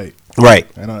out of spite. right.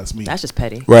 I know that's me. That's just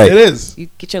petty. Right. It is. You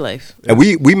get your life. And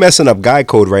we messing up guy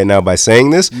code right now by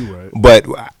saying this. You right. But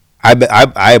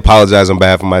I apologize on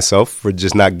behalf of myself for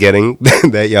just not getting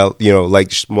that y'all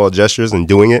like small gestures and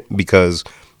doing it because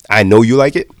I know you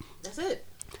like it. That's it.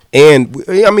 And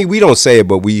I mean we don't say it,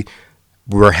 but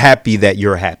we're happy that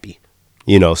you're happy.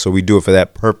 So we do it for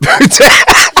that purpose.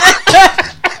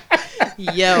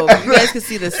 Yo, if you guys could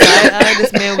see the side eye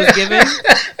this man was giving.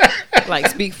 Like,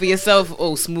 speak for yourself.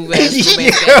 Oh, smooth ass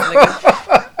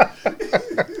romance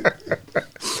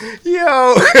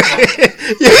Yo.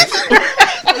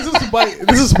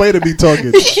 This is spite of me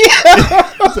talking.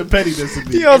 It's a pettiness of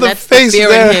me. Yo, And the that's face the fear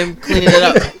there. in him cleaning it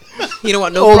up. He don't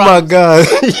want no Oh my problems. God.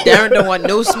 Darren don't want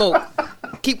no smoke.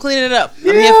 Keep cleaning it up. I'm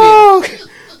here for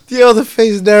you. Yo, the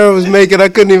face Darren was making, I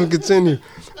couldn't even continue.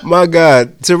 My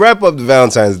God. To wrap up the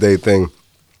Valentine's Day thing,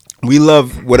 we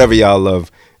love whatever y'all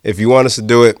love. If you want us to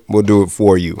do it, we'll do it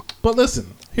for you. But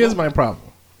listen, here's my problem.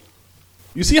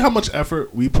 You see how much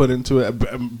effort we put into it?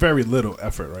 Very little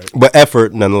effort, right? But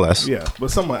effort nonetheless. Yeah, but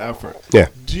somewhat effort. Yeah.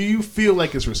 Do you feel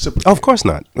like it's reciprocal? Of course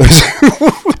not.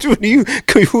 Do you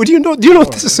know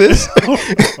what this is?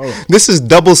 This is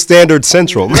double standard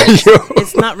central.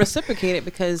 It's not reciprocated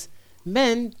because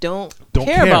men don't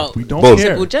care about We don't Boom. care.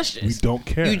 simple gestures. We don't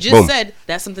care. You just Boom. said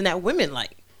that's something that women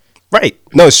like. Right.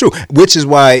 No, it's true. Which is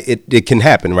why it can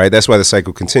happen, right? That's why the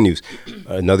cycle continues.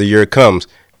 Another year comes,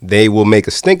 they will make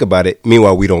a stink about it.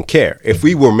 Meanwhile, we don't care. If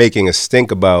we were making a stink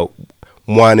about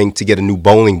wanting to get a new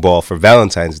bowling ball for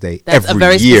Valentine's Day That's every a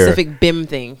very year. specific BIM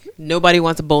thing. Nobody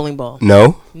wants a bowling ball.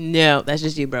 No? No, that's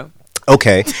just you, bro.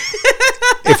 Okay.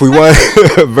 If we want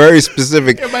a very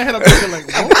specific. In my head, I'm thinking like,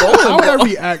 how would I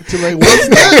react to like, what's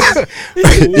this?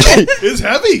 It's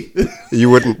heavy. You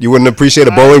wouldn't appreciate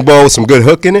a bowling ball with some good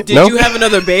hook in it? Did No? you have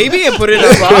another baby and put it in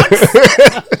a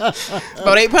box?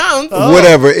 About 8 pounds.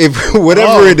 Whatever.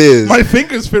 Whatever it is. My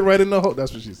fingers fit right in the hole.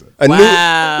 That's what she said.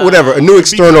 Wow. A new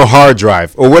external hard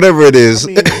drive or whatever it is. I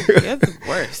mean, You're the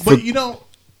worst. but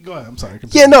go ahead. I'm sorry.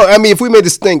 Continue. Yeah, no, I mean, if we made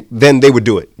this stink, then they would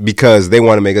do it because they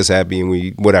want to make us happy and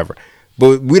we whatever.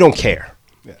 But we don't care.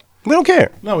 Yeah. We don't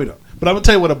care. No, we don't. But I'm gonna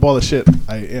tell you what a ball of shit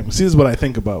I am. See, this is what I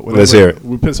think about. Let's hear it.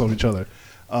 We piss off each other.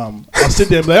 I'll sit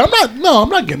there and be like, I'm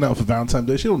not getting out for Valentine's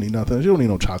Day. She don't need nothing. She don't need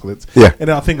no chocolates. Yeah. And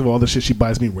then I'll think of all the shit she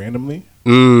buys me randomly.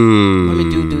 Women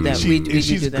do that. She's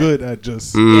do that. good at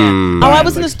just. Yeah. Oh, I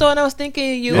was in the store and I was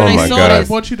thinking of you, Oh and my I saw God. I this,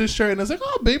 bought you this shirt, and it's like,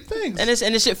 oh, babe, thanks. and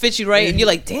this shit fits you right, and you're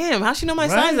like, damn, how she know my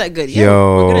Right? size that good? Yo.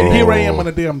 we're good at And that. here I am on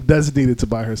a day I'm designated to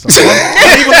buy her something.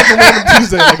 Not even like a random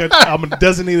Tuesday. Like I'm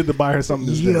designated to buy her something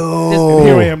this day. And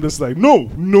here I am just like, no.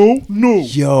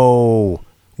 Yo.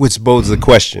 Which bodes the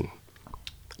question.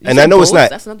 You And said I know it's both? not.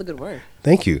 That's another good word.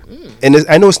 Thank you. And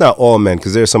I know it's not all men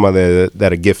because there's some other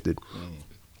that are gifted.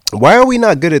 Why are we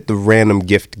not good at the random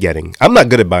gift getting? I'm not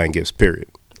good at buying gifts, period.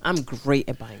 I'm great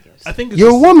at buying gifts. I think it's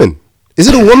You're a woman. Is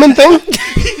it a woman thing?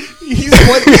 he's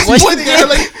pointing at her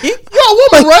like, you're a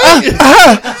woman, right?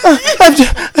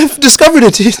 I've discovered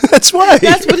it. That's why.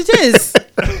 That's what it is.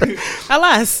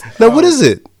 Alas, Now, what is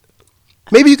it?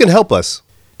 Maybe you can help us.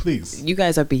 Please. you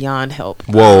guys are beyond help.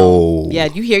 Whoa. Yeah,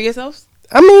 do you hear yourselves?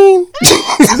 I mean,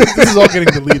 This is all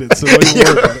getting deleted, so don't even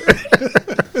worry about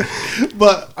it.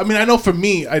 But I mean, I know for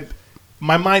me,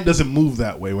 my mind doesn't move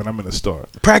that way when I'm in a store.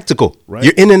 practical. Right?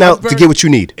 You're in and out That's to very- get what you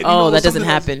need. And you Oh, know that doesn't something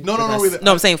else- happen. No. That's-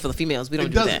 No, I'm saying for the females, we don't It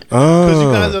do doesn't. that. Because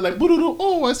you guys are like,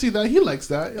 oh, I see that. He likes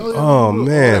that. Oh,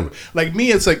 man. Whatever. Like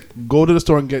me, it's like, go to the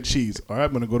store and get cheese. All right,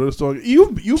 I'm going to go to the store.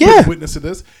 You've Yeah. been witness to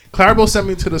this. Clarabelle sent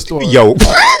me to the store Yo.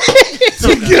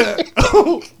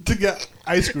 to get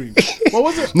ice cream. What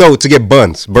was it? No, to get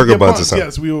buns, burger Get buns or something.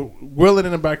 Yes, we were whirling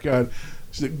in the backyard.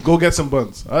 She said, go get some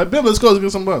buns. All right, Bill, let's go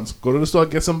get some buns. Go to the store,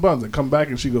 get some buns, and come back.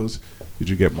 And she goes, did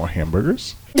you get more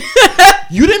hamburgers?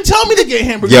 You didn't tell me to get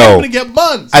hamburgers. Yo. You told me to get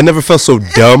buns. I never felt so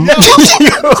dumb. Between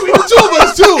the two of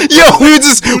us, too. Yo, we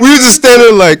were just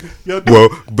standing like, Yo, dude. well,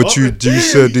 but Oh, you damn,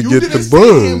 said to you get didn't the say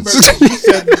buns. hamburgers, You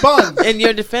said buns. In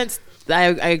your defense, I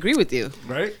agree with you.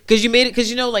 Right? Because you made it, because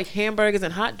you know, like hamburgers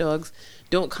and hot dogs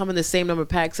don't come in the same number of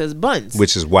packs as buns.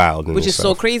 Which is wild. in Which is so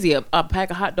itself. crazy. A pack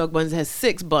of hot dog buns has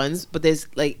 6 buns, but there's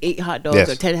like 8 hot dogs Yes.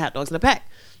 or 10 hot dogs in a pack.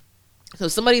 So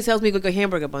if somebody tells me to go get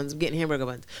hamburger buns, I'm getting hamburger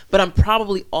buns. But I'm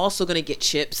probably also going to get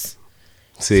chips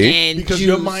See? and Because juice.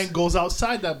 your mind goes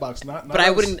outside that box. Not But I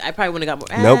us. wouldn't. I probably wouldn't have got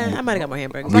more. Nope. I might have got more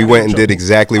hamburgers. We went and did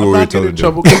exactly what I'm we were not getting told in to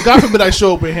trouble. do. 'Cause God forbid I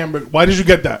show up with hamburger. Why did you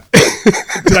get that?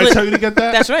 Did I tell you to get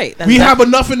that? That's right. We have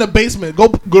enough in the basement. Go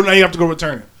now. You have to go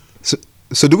return it.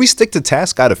 So do we stick to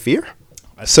task out of fear?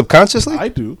 Subconsciously? I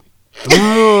do.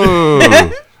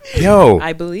 Yo.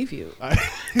 I believe you.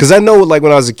 Because I know, like,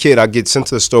 when I was a kid, I'd get sent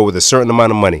to the store with a certain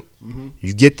amount of money.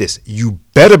 You get this. You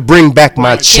better bring back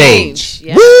my change.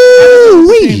 Yeah.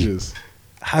 Woo-wee. Changes.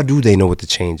 How do they know what the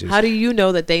change is? How do you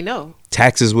know that they know?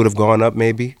 Taxes would have gone up,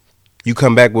 maybe. You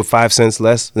come back with 5 cents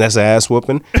less, and that's an ass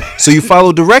whooping. So you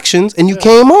follow directions, and you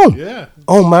came home. Yeah.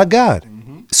 Oh, my God.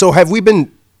 So have we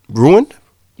been ruined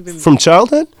You've been from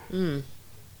childhood?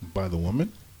 By the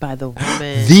woman. by the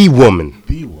woman. The woman.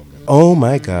 The woman. Oh,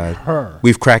 my God. Her.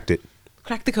 We've cracked it.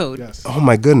 Crack the code. Yes. Oh,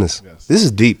 my goodness. Yes. This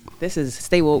is deep. This is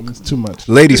stay woke. It's too much.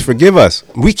 Ladies, forgive us.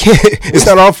 We can't. It's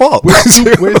not our fault.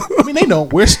 I mean, they know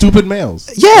we're stupid males.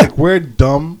 Yeah. Like, we're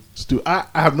dumb. I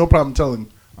have no problem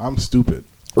telling I'm stupid.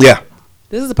 Yeah.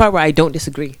 This is the part where I don't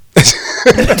disagree.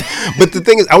 But the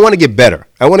thing is, I want to get better.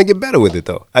 I want to get better with it,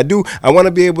 though. I do. I want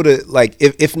to be able to, like,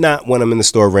 if not when I'm in the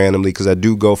store randomly, because I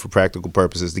do go for practical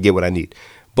purposes to get what I need.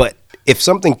 But if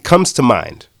something comes to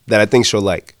mind that I think she'll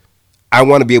like, I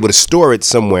want to be able to store it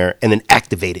somewhere and then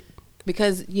activate it.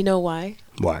 Because you know why?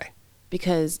 Why?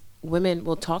 Because women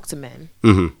will talk to men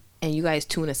Mm-hmm. and you guys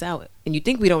tune us out. And you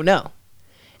think we don't know.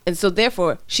 And so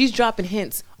therefore, she's dropping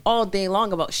hints all day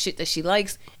long about shit that she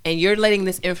likes. And you're letting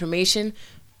this information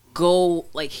go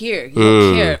like here. You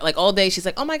don't care. Like all day she's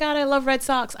like, oh my God, I love red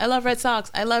socks. I love red socks.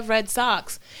 I love red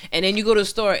socks. And then you go to the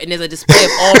store and there's a display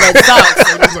of all red socks.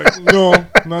 It's like, no,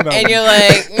 not that And one. you're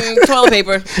like, toilet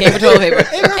paper, came for toilet paper.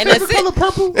 And that's it.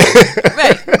 Purple.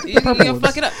 Right. You're gonna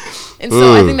fuck it up. And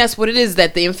so I think that's what it is,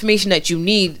 that the information that you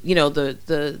need, you know,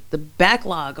 the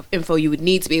backlog of info you would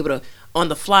need to be able to on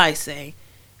the fly say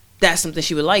that's something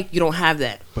she would like. You don't have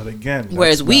that. But again,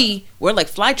 Whereas that's we're like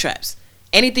fly traps.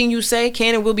 Anything you say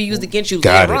can and will be used against you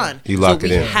Got later it. on. You lock so it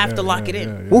we in. have to lock it in.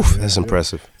 yeah, Oof, that's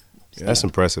impressive. That's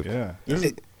impressive. Yeah.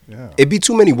 Yeah. It'd be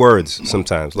too many words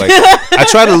sometimes. Like I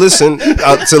try to listen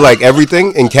to like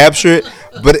everything and capture it,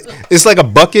 but it's like a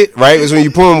bucket, right? It's when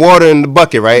you pouring water in the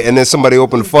bucket, right? And then somebody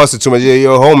opened the faucet too much. Yeah,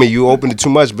 yo, homie, you opened it too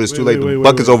much, but it's too late. The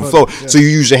bucket's overflow. Yeah. So you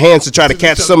use your hands to try to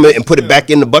catch some of it and put it back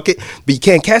in the bucket, but you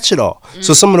can't catch it all.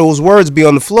 So some of those words be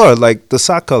on the floor, like the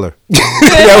sock color.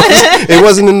 It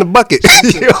wasn't in the bucket.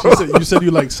 You said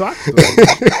you like socks.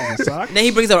 Though. Sock? And then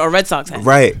he brings out a Red Sox hat.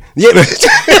 Right. Yeah.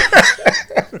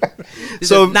 This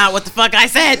So- is not what the fuck I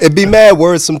said. It'd be mad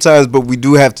words sometimes, but we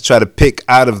do have to try to pick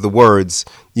out of the words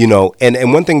You know,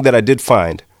 and one thing that I did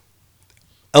find,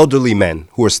 elderly men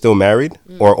who are still married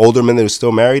or older men that are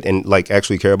still married and like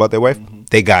actually care about their wife,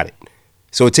 they got it.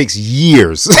 So it takes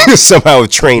years somehow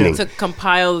of training. To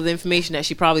compile the information that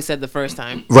she probably said the first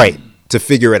time. Right, to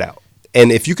figure it out.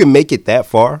 And if you can make it that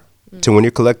far to when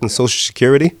you're collecting Social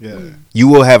Security, you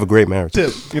will have a great marriage.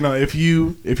 Tip, you know, if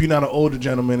you're not an older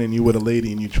gentleman and you with a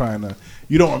lady and you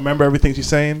don't remember everything she's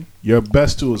saying, your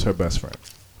best tool is her best friend.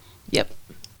 Yep.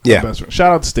 Yeah. Best friend.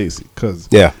 Shout out to Stacy, because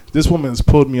this woman has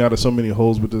pulled me out of so many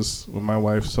holes with my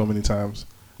wife so many times.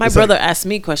 My brother asked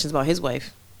me questions about his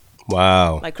wife.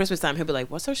 Wow. Like Christmas time, he'll be like,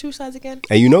 "What's her shoe size again?"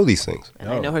 And you know these things. And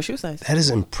I know her shoe size. That is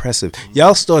impressive.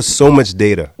 Y'all store so much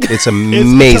data. It's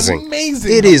amazing. It's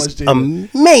amazing. It is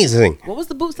amazing. What was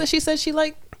the boots that she said she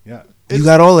liked? Yeah. You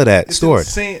got all of that stored.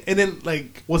 Insane. And then,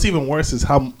 like, what's even worse is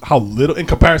how little, in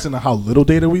comparison to how little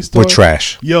data we store. We're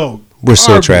trash. Yo, we're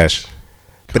so trash.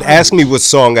 But ask me what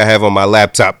song I have on my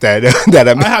laptop that I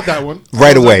have that one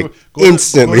right away,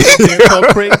 instantly.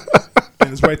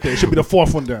 And it's right there. It should be the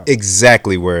fourth one down.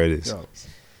 Exactly where it is. Yo.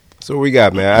 So what we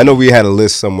got, man? I know we had a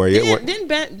list somewhere. Didn't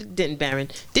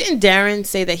Darren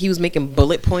say that he was making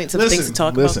bullet points of things to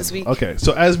talk about this week? Okay,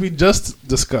 so as we just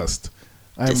discussed,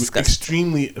 I'm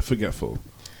extremely forgetful.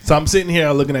 So I'm sitting here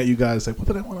looking at you guys like, what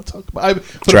did I want to talk about?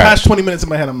 For the past 20 minutes in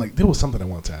my head, I'm like, there was something I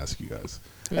wanted to ask you guys.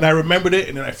 And I remembered it,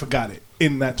 and then I forgot it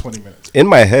in that 20 minutes. In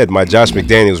my head, my Josh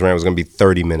McDaniels rant was going to be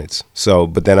 30 minutes. So,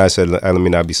 but then I said, let me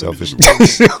not be selfish.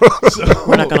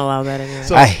 We're not going to allow that anyway.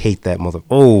 I hate that mother.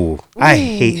 Oh, I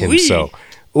hate him so.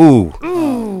 Ooh.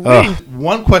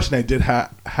 One question I did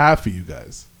have for you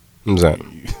guys. What's that?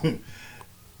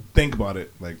 Think about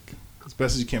it, like, as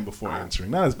best as you can before answering.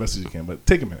 Not as best as you can, but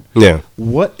take a minute. Yeah.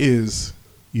 What is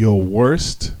your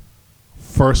worst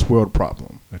first world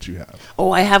problem that you have?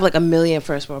 Oh, I have like a million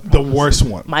first world problems. The worst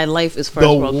one. My life is first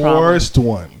world problem. The worst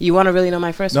one. You want to really know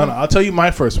my first one? No, I'll tell you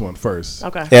my first one first.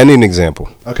 Okay. Yeah, I need an example.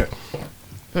 Okay.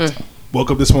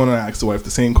 Woke up this morning and I asked the wife the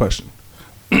same question.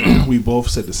 We both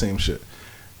said the same shit.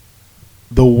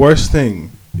 The worst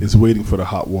thing is waiting for the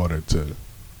hot water to...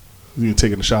 You're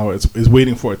taking a shower, it's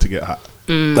waiting for it to get hot.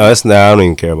 No, that's not. I don't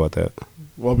even care about that.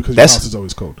 Well, because your house is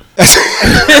always cold. This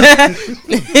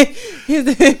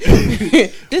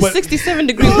 67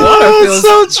 degrees water feels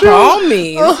so true.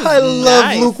 Balmy. I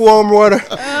love lukewarm water.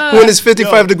 When it's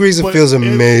 55 degrees, it feels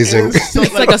amazing.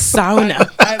 It's like a sauna.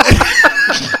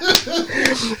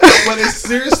 But it's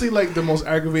seriously like the most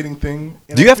aggravating thing.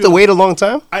 Do you have to wait a long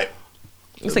time?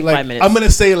 It's like 5 minutes. I'm going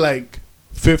to say like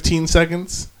 15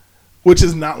 seconds. Which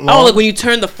is not long. Oh, like when you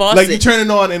turn the faucet. Like you turn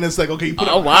it on and it's like, okay, you put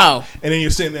it on hot, and then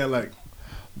you're sitting there like,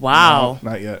 wow.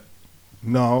 No, not yet.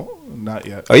 No, not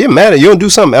yet. Oh, you're mad at you don't do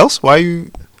something else? Why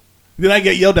you... Then I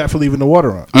get yelled at for leaving the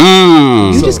water on.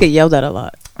 You just get yelled at a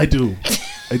lot. I do.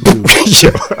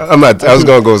 Yeah, I'm not. I was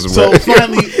going to go somewhere. So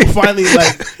finally,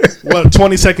 like,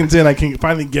 20 seconds in, I can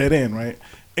finally get in, right?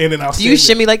 And then I'll Do you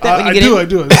shimmy like that when you get in? I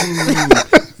do.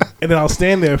 And then I'll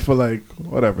stand there for like,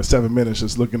 7 minutes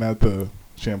just looking at the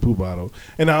shampoo bottle,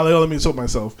 and I'll let me soap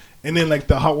myself, and then like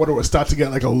the hot water would start to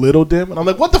get like a little dim, and I'm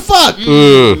like, what the fuck?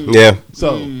 Yeah.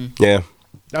 So yeah,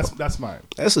 that's mine.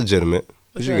 That's legitimate.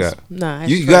 What you got? Nah,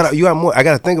 you got more. I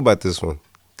got to think about this one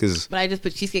because. But I just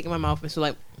put cheesecake in my mouth, and so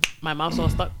like my mouth's all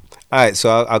stuck. All right, so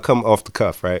I'll come off the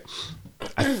cuff, right?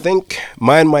 I think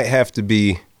mine might have to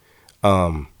be,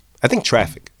 I think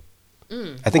traffic.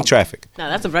 I think traffic. No,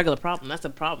 that's a regular problem. That's a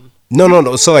problem.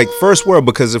 No. So like first world,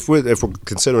 because if we're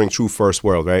considering true first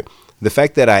world, right? The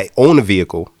fact that I own a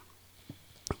vehicle,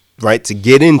 right, to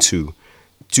get into,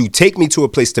 to take me to a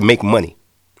place to make money,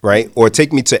 right, or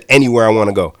take me to anywhere I want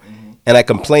to go, and I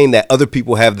complain that other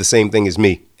people have the same thing as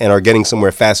me and are getting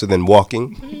somewhere faster than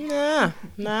walking. Nah.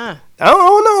 I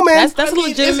don't know, man. That's a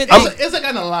legitimate thing. It's like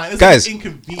on the line. It's guys, like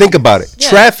inconvenient. think about it. Yeah.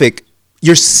 Traffic,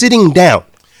 you're sitting down.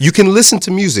 You can listen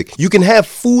to music. You can have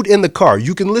food in the car.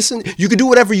 You can listen. You can do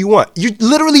whatever you want. You're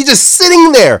literally just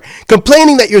sitting there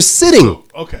complaining that you're sitting.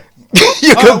 Okay.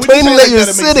 You're complaining that you're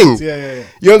sitting. Yeah.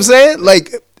 You know what I'm saying?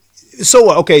 Like,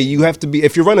 so, okay, you have to be,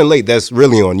 if you're running late, that's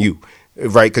really on you,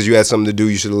 right? Because you had something to do.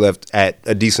 You should have left at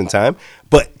a decent time.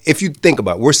 But if you think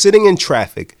about it, we're sitting in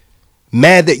traffic,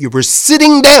 mad that we're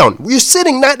sitting down. We're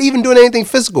sitting, not even doing anything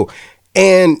physical.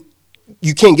 And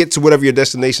you can't get to whatever your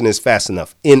destination is fast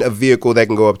enough in a vehicle that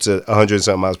can go up to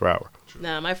 100-something miles per hour.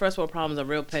 Nah, my first world problems are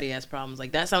real petty ass problems.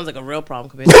 Like that sounds like a real problem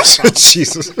compared to my problem.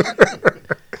 Jesus.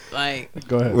 Like,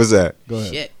 Go ahead. What's that? Go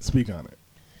ahead. Shit. Speak on it.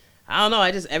 I don't know.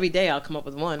 I just every day I'll come up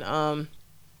with one.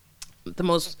 The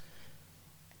most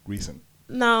Recent.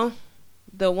 no,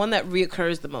 the one that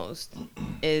reoccurs the most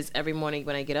is every morning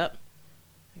when I get up,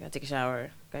 I gotta take a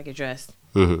shower, gotta get dressed.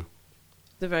 Mm-hmm.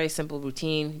 The very simple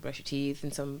routine. You brush your teeth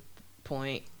at some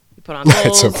point. You put on clothes.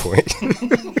 At some point.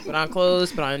 Put on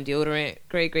clothes. Put on deodorant.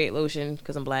 Great lotion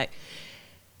because I'm black.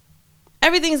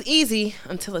 Everything's easy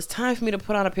until it's time for me to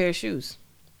put on a pair of shoes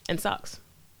and socks.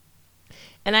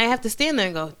 And I have to stand there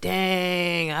and go,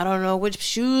 dang, I don't know which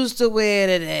shoes to wear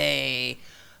today.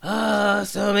 Oh,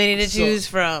 so many to choose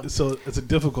from. So it's a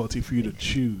difficulty for you to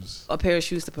choose A pair of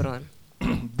shoes to put on.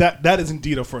 that is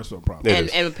indeed a first world problem. It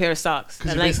is. And a pair of socks.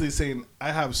 Because And you're basically saying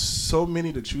I have so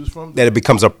many to choose from That it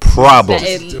becomes a problem. that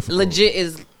It's it difficult. legit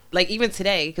is, like, even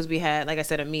today, because we had, like I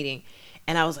said, a meeting.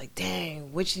 And I was like,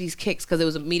 dang, which of these kicks? Because it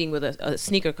was a meeting with a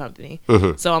sneaker company.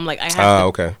 Mhm. So I'm like, I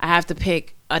have to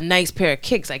pick a nice pair of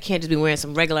kicks. I can't just be wearing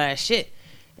some regular ass shit.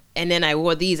 And then I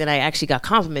wore these and I actually got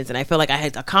compliments and I felt like I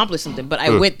had accomplished something. But I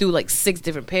went through like 6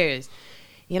 different pairs.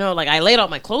 You know, like I laid out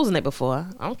my clothes the night before.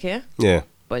 I don't care. Yeah.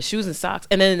 But shoes and socks.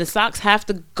 And then the socks have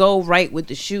to go right with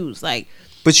the shoes. Like,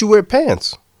 But you wear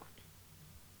pants.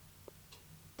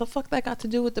 the fuck that got to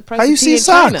do with the price How of you tea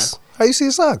see in China? socks? How you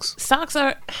see socks? Socks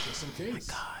are... just in case.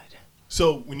 God.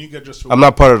 So when you get dressed for I'm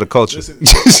not part of the culture. Listen,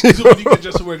 so when you get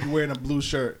dressed for work, you're wearing a blue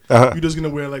shirt. Uh-huh. You're just gonna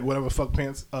wear like whatever fuck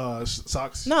pants,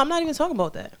 socks. No, I'm not even talking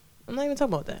about that. I'm not even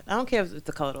talking about that. I don't care if it's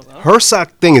the color of Her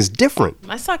sock thing is different.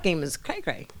 My sock game is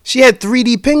cray-cray. She had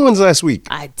 3D penguins last week.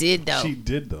 I did, though. She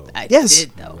did though. I Yes.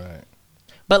 did, though. Right.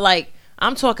 But, like,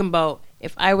 I'm talking about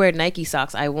if I wear Nike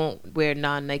socks, I won't wear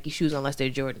non-Nike shoes unless they're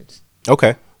Jordans.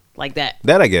 Okay. Like that.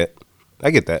 That I get.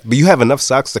 I get that. But you have enough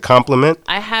socks to complement.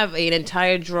 I have an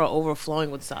entire drawer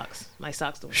overflowing with socks. My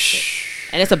socks don't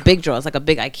fit. And it's a big drawer. It's like a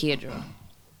big IKEA drawer.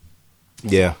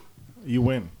 Yeah. You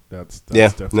win. That's Yeah.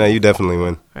 definitely. No, you definitely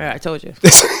win. All right, I told you.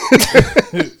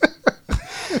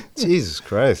 Jesus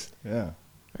Christ. Yeah.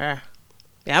 Yeah,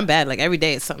 I'm bad. Like, every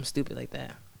day it's something stupid like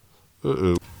that.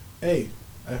 Mm-mm. Hey,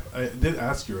 I did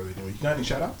ask you earlier. You got any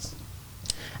shout outs?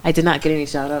 I did not get any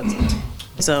shout-outs.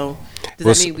 So, does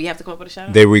Well, that mean we have to come up with a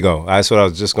shout-out? There we go. That's what I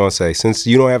was just going to say. Since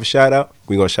you don't have a shout out,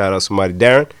 we're going to shout out somebody.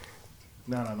 Darren,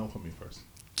 No, don't put me first.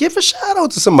 give a shout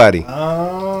out to somebody.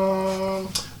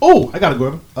 Oh, I gotta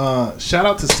go. Shout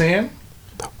out to Sam.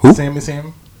 Who? Sammy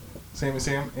Sam,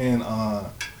 and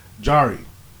Jari.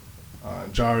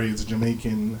 Jari is a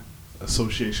Jamaican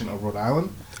Association of Rhode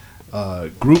Island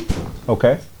group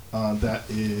Okay. that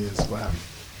is what happened.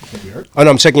 Can be heard. Oh, no,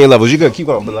 I'm checking your levels. You good. Keep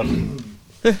going, beloved.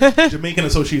 Jamaican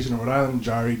Association of Rhode Island,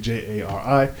 Jari,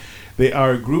 Jari. They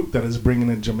are a group that is bringing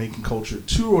the Jamaican culture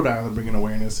to Rhode Island, bringing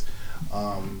awareness.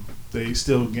 They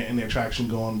still getting their traction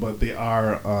going, but they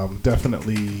are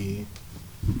definitely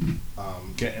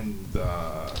getting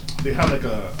they have like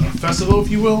a festival, if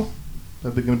you will,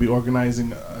 that they're going to be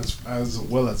organizing as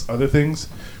well as other things.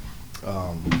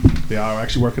 They are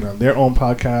actually working on their own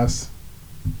podcast,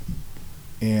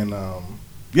 and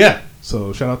yeah.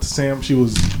 So shout out to Sam. She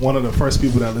was one of the first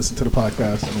people that listened to the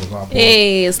podcast and was on board.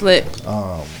 Hey, it's lit.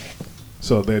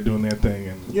 So they're doing their thing,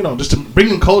 and just to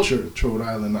bringing culture to Rhode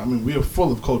Island. I mean, we are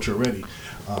full of culture already,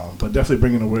 but definitely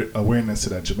bringing awareness to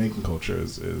that Jamaican culture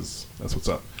is that's what's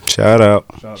up. Shout out.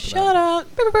 Shout out to Shout out.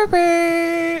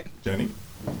 that. Jenny.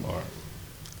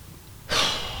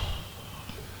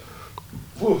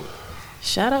 Whew.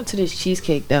 Shout out to this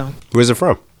cheesecake, though. Where's it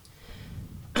from?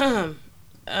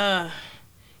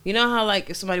 You know how, like,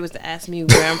 if somebody was to ask me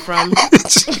where I'm from,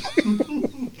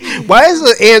 Why is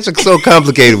the answer so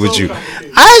complicated with you? I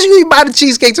asked you buy the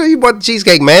cheesecake, so you bought the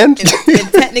cheesecake, man. and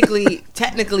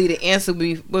technically, the answer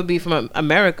would be from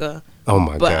America. Oh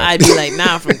my But god. I'd be like,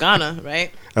 nah, I'm from Ghana,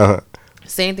 right? Uh-huh.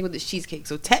 Same thing with this cheesecake.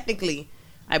 So technically,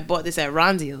 I bought this at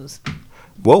Ronzio's.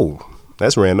 Whoa,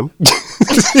 that's random. You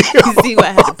see why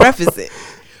I had to preface it.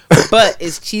 But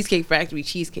it's Cheesecake Factory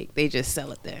cheesecake. They just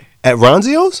sell it there. At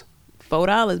Ronzio's?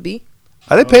 $4, B.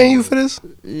 Are they paying you for this?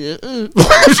 They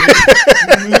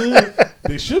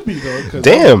should be though. 'Cause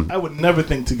Damn. I would never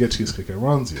think to get cheesecake at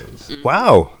Ronzio's.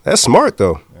 Wow, that's smart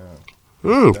though.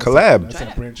 Collab. That's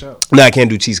a branch out. No, I can't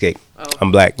do cheesecake. Oh.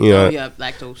 I'm black. You know, Oh, yeah,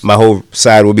 lactose. my whole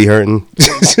side will be hurting.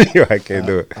 I can't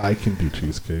do it. I can do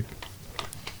cheesecake.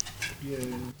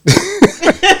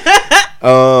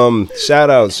 Shout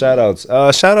outs. Shout out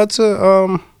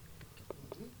to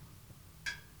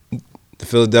the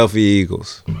Philadelphia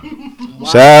Eagles.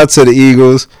 Shout out to the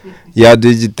Eagles. Y'all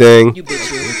did your thing. You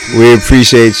bitch, you. We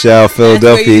appreciate y'all,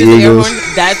 Philadelphia That's where you use the air Eagles. horn?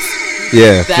 That's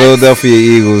Yeah, Philadelphia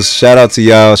Eagles. Shout out to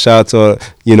y'all. Shout out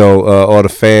to all the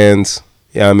fans.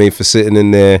 Yeah, I mean, for sitting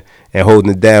in there and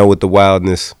holding it down with the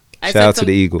wildness. Shout out to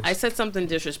the Eagles. I said something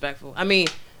disrespectful. I mean,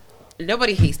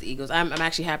 nobody hates the Eagles. I'm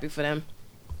actually happy for them.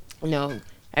 You know,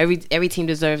 Every team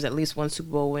deserves at least one Super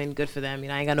Bowl win. Good for them.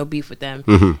 I ain't got no beef with them.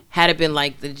 Mm-hmm. Had it been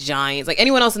like the Giants, like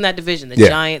anyone else in that division, the Yeah.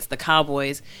 Giants, the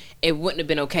Cowboys, it wouldn't have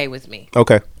been okay with me.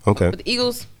 Okay. But the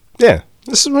Eagles, Yeah.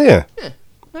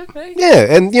 okay.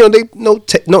 Yeah, and they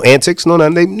no antics, no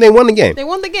nothing. They won the game. They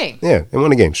won the game. Yeah, they won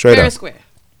the game straight Fair and up. square.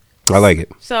 I like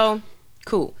it. So,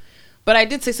 cool. But I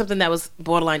did say something that was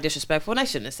borderline disrespectful, and I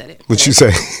shouldn't have said it. What you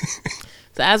say?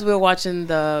 So as we were watching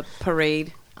the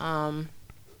parade, or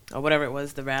whatever it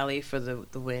was, the rally for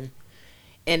the win,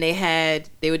 and they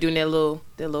were doing their little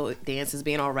dances,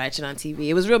 being all ratchet on TV.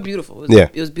 It was real beautiful.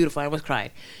 It was beautiful. I almost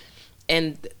cried.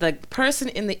 And the person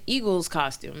in the Eagles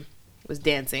costume was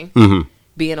dancing,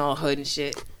 being all hood and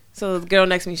shit. So the girl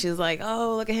next to me, she was like,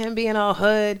 "Oh, look at him being all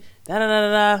hood, da da da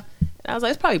da da." And I was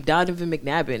like, "It's probably Donovan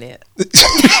McNabb in it."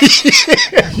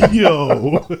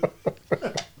 Yo.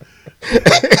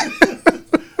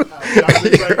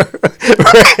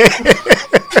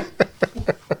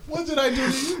 What did I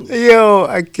do to you? Yo,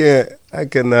 I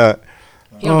cannot.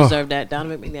 He don't deserve that.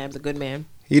 Donovan McNabb's a good man.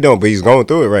 He don't, but he's going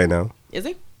through it right now. Is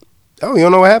he? Oh, you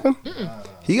don't know what happened?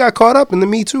 He got caught up in the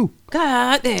Me Too.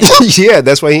 God damn. Yeah,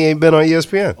 that's why he ain't been on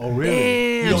ESPN. Oh,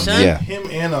 really? Damn, son. Yeah. Him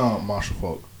and Marshall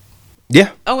Falk.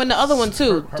 Yeah. Oh, and the other one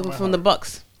too, Hurt my from the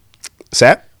Bucks.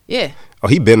 Sap? Yeah, Oh,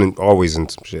 he been always in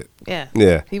some shit. yeah.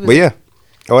 Yeah. He was- But yeah.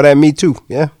 All that Me Too.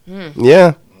 Yeah.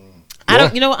 Yeah. I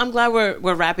don't. You know what? I'm glad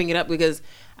we're wrapping it up because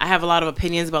I have a lot of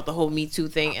opinions about the whole Me Too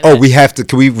thing. And Oh, we have to.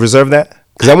 Can we reserve that?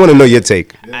 Because I want to know your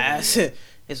take.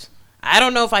 I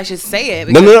don't know if I should say it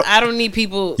No, because no. I don't need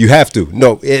people. You have to.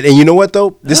 No. And you know what,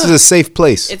 though? This is a safe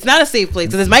place. It's not a safe place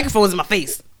because there's microphones in my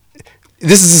face.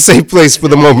 This is a safe place for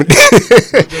the moment.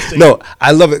 No,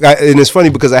 I love it. And it's funny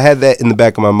because I had that in the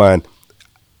back of my mind.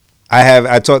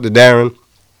 I talked to Darren.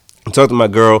 I talked to my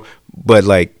girl, but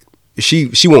like she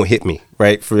won't hit me,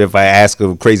 right? For if I ask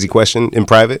a crazy question in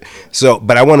private. So,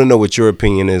 but I want to know what your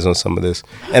opinion is on some of this.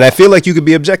 And I feel like you could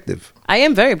be objective. I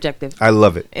am very objective. I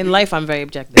love it. In life, I'm very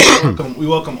objective. We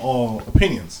welcome all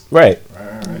opinions. Right.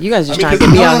 You guys just I trying mean, to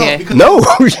get me out no, here. because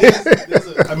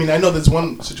No. I mean, I know there's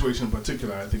one situation in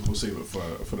particular. I think we'll save it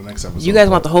for the next episode. You guys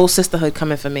want the whole sisterhood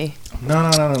coming for me? No.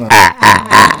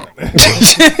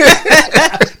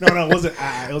 No, it wasn't.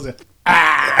 It was It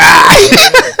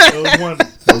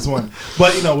was one.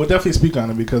 But we'll definitely speak on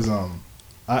it because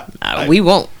We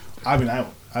won't. I mean, I'm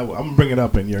gonna bring it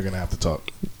up and you're gonna have to talk.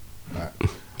 All right.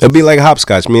 It'll be like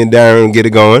hopscotch. Me and Darren will get it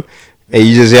going. And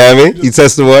you just, you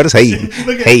test the waters. Hey,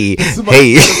 hey. I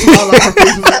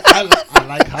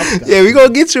like hopscotch. Yeah, we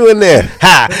gonna get you in there.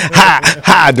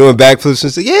 Ha, doing backflips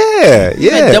and stuff. Yeah.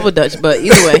 And double dutch, but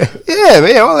either way. Yeah,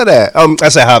 man, all of that. I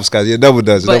said hopscotch. Yeah, double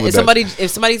dutch. But double if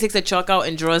somebody takes a chalk out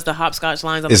and draws the hopscotch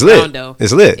lines on it's the lit. ground, though,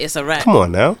 It's lit. it's a wrap. Come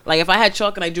on now. Like if I had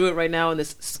chalk and I drew it right now in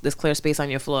this clear space on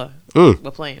your floor, Mm.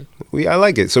 we're playing. I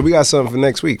like it. So we got something for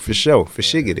next week for sure. For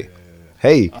shiggity.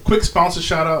 Hey. Quick sponsor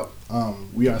shout out.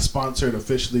 We are sponsored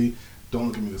officially. Don't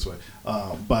look at me this way.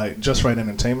 By Just Right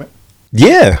Entertainment.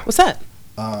 Yeah. What's that?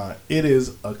 It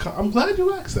is I'm glad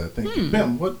you asked that. Thank you,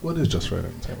 Ben. What is Just Right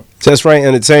Entertainment? Just Right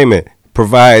Entertainment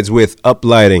provides with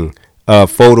uplighting,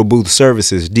 photo booth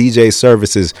services, DJ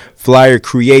services, flyer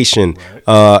creation,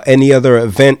 any other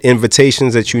event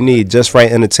invitations that you need. Just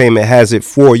Right Entertainment has it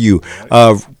for you.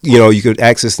 You could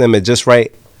access them at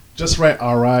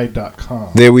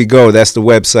JustRightRI.com. There we go. That's the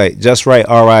website,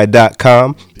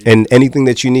 JustRightRI.com. And anything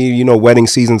that you need, wedding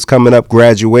season's coming up,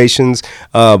 graduations,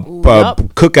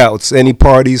 cookouts, any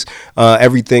parties,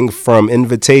 everything from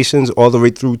invitations all the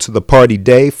way through to the party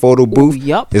day. Photo booth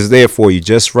is there for you.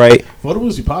 Just right. Photo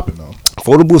booths be popping though.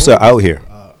 Photo booths are out here.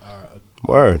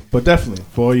 Word. But definitely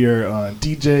for your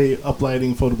DJ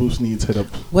uplighting photo booths needs, hit up.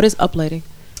 What is uplighting?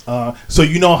 So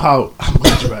you know how I'm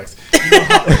glad you asked.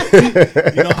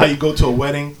 You know how you go to a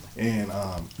wedding and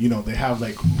they have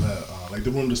like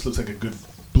the room just looks like a good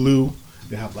blue.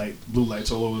 They have blue lights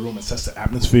all over the room. It sets the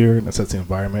atmosphere and it sets the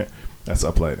environment. That's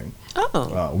uplighting.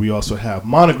 Oh. We also have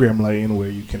monogram lighting where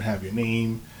you can have your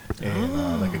name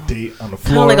and like a date on the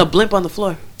floor. Kind of like a blimp on the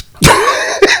floor.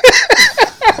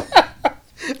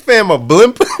 Fam, a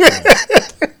blimp.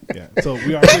 Yeah. So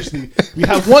we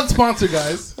have one sponsor,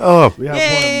 guys. Oh, We have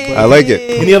Yay. one. I like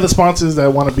it. Any other sponsors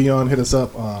that want to be on, hit us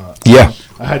up. Yeah.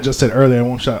 I had just said earlier, I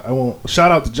won't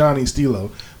shout out to Johnny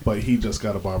Stilo, but he just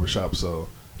got a barbershop, so.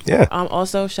 Yeah.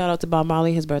 Also, shout out to Bob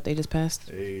Marley. His birthday just passed.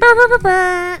 Hey.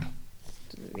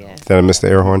 Yeah, Did I miss the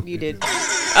air horn? you did.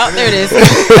 Oh, there it is.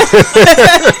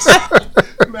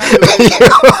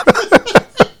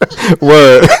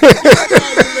 Word.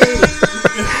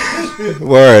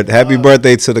 Word. Happy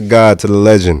birthday to the God, to the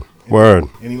legend. Word.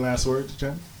 Any last words,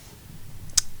 Jen?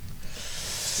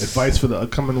 Advice for the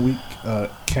upcoming week,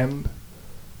 Ken?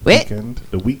 Wait.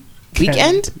 The week.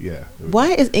 Weekend? Yeah.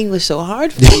 Why is English so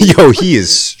hard for you? Yo, he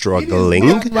is struggling.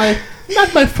 It is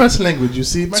not my first language, you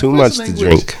see. My Too first much to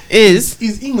language drink.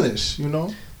 is English, you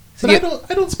know. So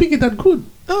But I don't speak it that good.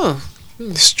 Oh.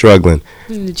 Struggling.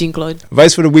 Jean-Claude.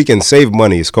 Advice for the weekend: save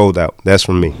money. It's cold out. That's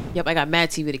from me. Yep, I got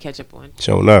mad TV to catch up on.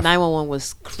 Sure enough. 911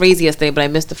 was crazy yesterday, but I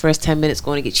missed the first 10 minutes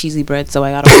going to get cheesy bread, so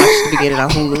I got to watch the beginning on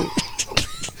Hulu.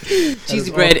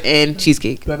 Cheesy bread and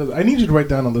cheesecake. I need you to write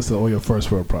down a list of all your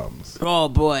first world problems. Oh,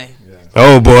 boy.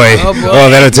 Oh boy. Oh,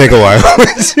 that'll take a while.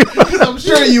 I'm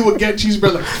sure you would get cheese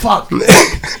bread like, fuck. Yeah,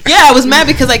 I was mad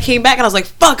because I came back and I was like,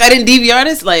 fuck, I didn't DVR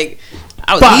this. Like,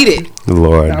 I was heated.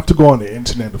 Lord. I have to go on the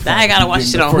internet to find I gotta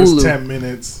watch it on first Hulu. 10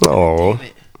 minutes. Oh.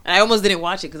 And I almost didn't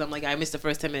watch it because I'm like, I missed the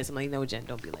first 10 minutes. I'm like, no, Jen,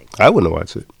 don't be like that. I wouldn't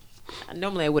watch it.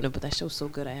 Normally I wouldn't, but that show's so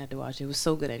good I had to watch it. It was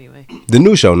so good anyway. The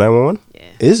new show, 911? Yeah.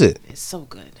 Is it? It's so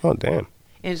good. Oh, damn.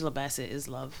 Angela Bassett is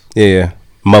love. Yeah.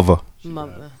 Mother.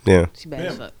 Mother. Yeah. She bad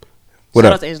as fuck. What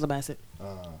Shout up? out to Angela Bassett.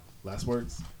 Last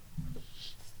words?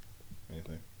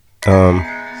 Anything?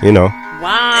 You know.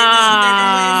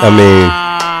 Wow.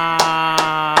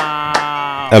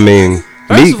 I mean,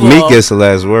 First of Meek all- gets the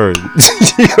last word.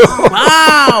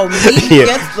 Wow. Meek Yeah.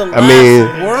 gets the I last mean-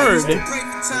 word.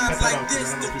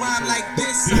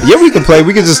 Yeah, we can play.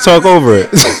 We can just talk over it.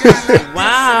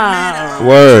 Wow.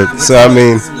 Word. So, I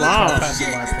mean, Wow.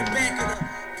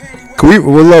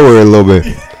 we'll lower it a little bit.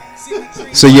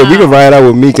 So, yeah, we can ride out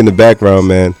with Meek in the background,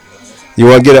 man. You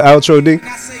want to get an outro, D?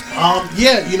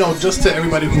 Yeah, you know, just to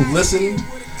everybody who listened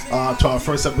to our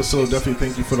first episode, definitely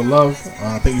thank you for the love.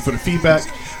 Thank you for the feedback.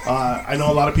 I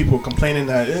know a lot of people were complaining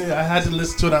that I had to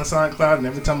listen to it on SoundCloud, and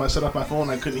every time I shut off my phone,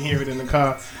 I couldn't hear it in the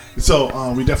car. So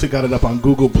we definitely got it up on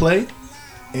Google Play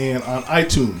and on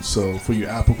iTunes. So for you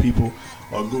Apple people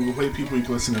or Google Play people, you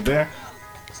can listen to there.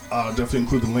 I'll definitely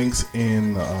include the links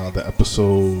in the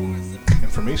episode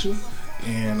information.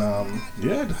 And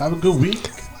yeah, have a good week.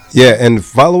 Yeah, and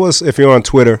follow us if you're on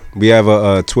Twitter. We have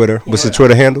a Twitter. What's the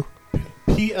Twitter handle?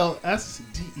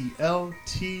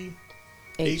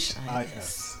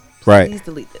 PLSDELTHIS. Right. Please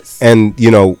delete this. And,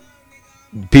 you know,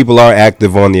 people are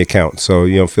active on the account, so,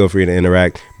 you know, feel free to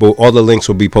interact. But all the links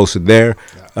will be posted there.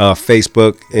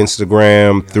 Facebook,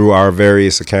 Instagram, through our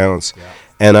various accounts.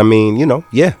 And, I mean, you know,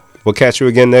 yeah, we'll catch you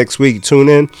again next week. Tune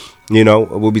in. You know,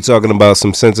 we'll be talking about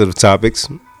some sensitive topics,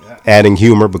 adding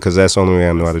humor, because that's the only way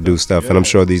I know how to do stuff. And I'm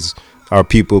sure these are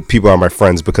people are my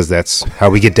friends, because that's how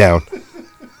we get down.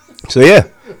 So, yeah.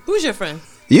 Who's your friend?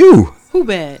 You. Who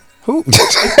bad? Who?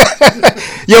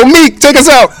 Yo, Meek, take us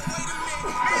out.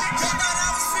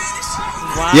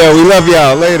 Wow. Yeah, we love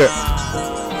y'all. Later.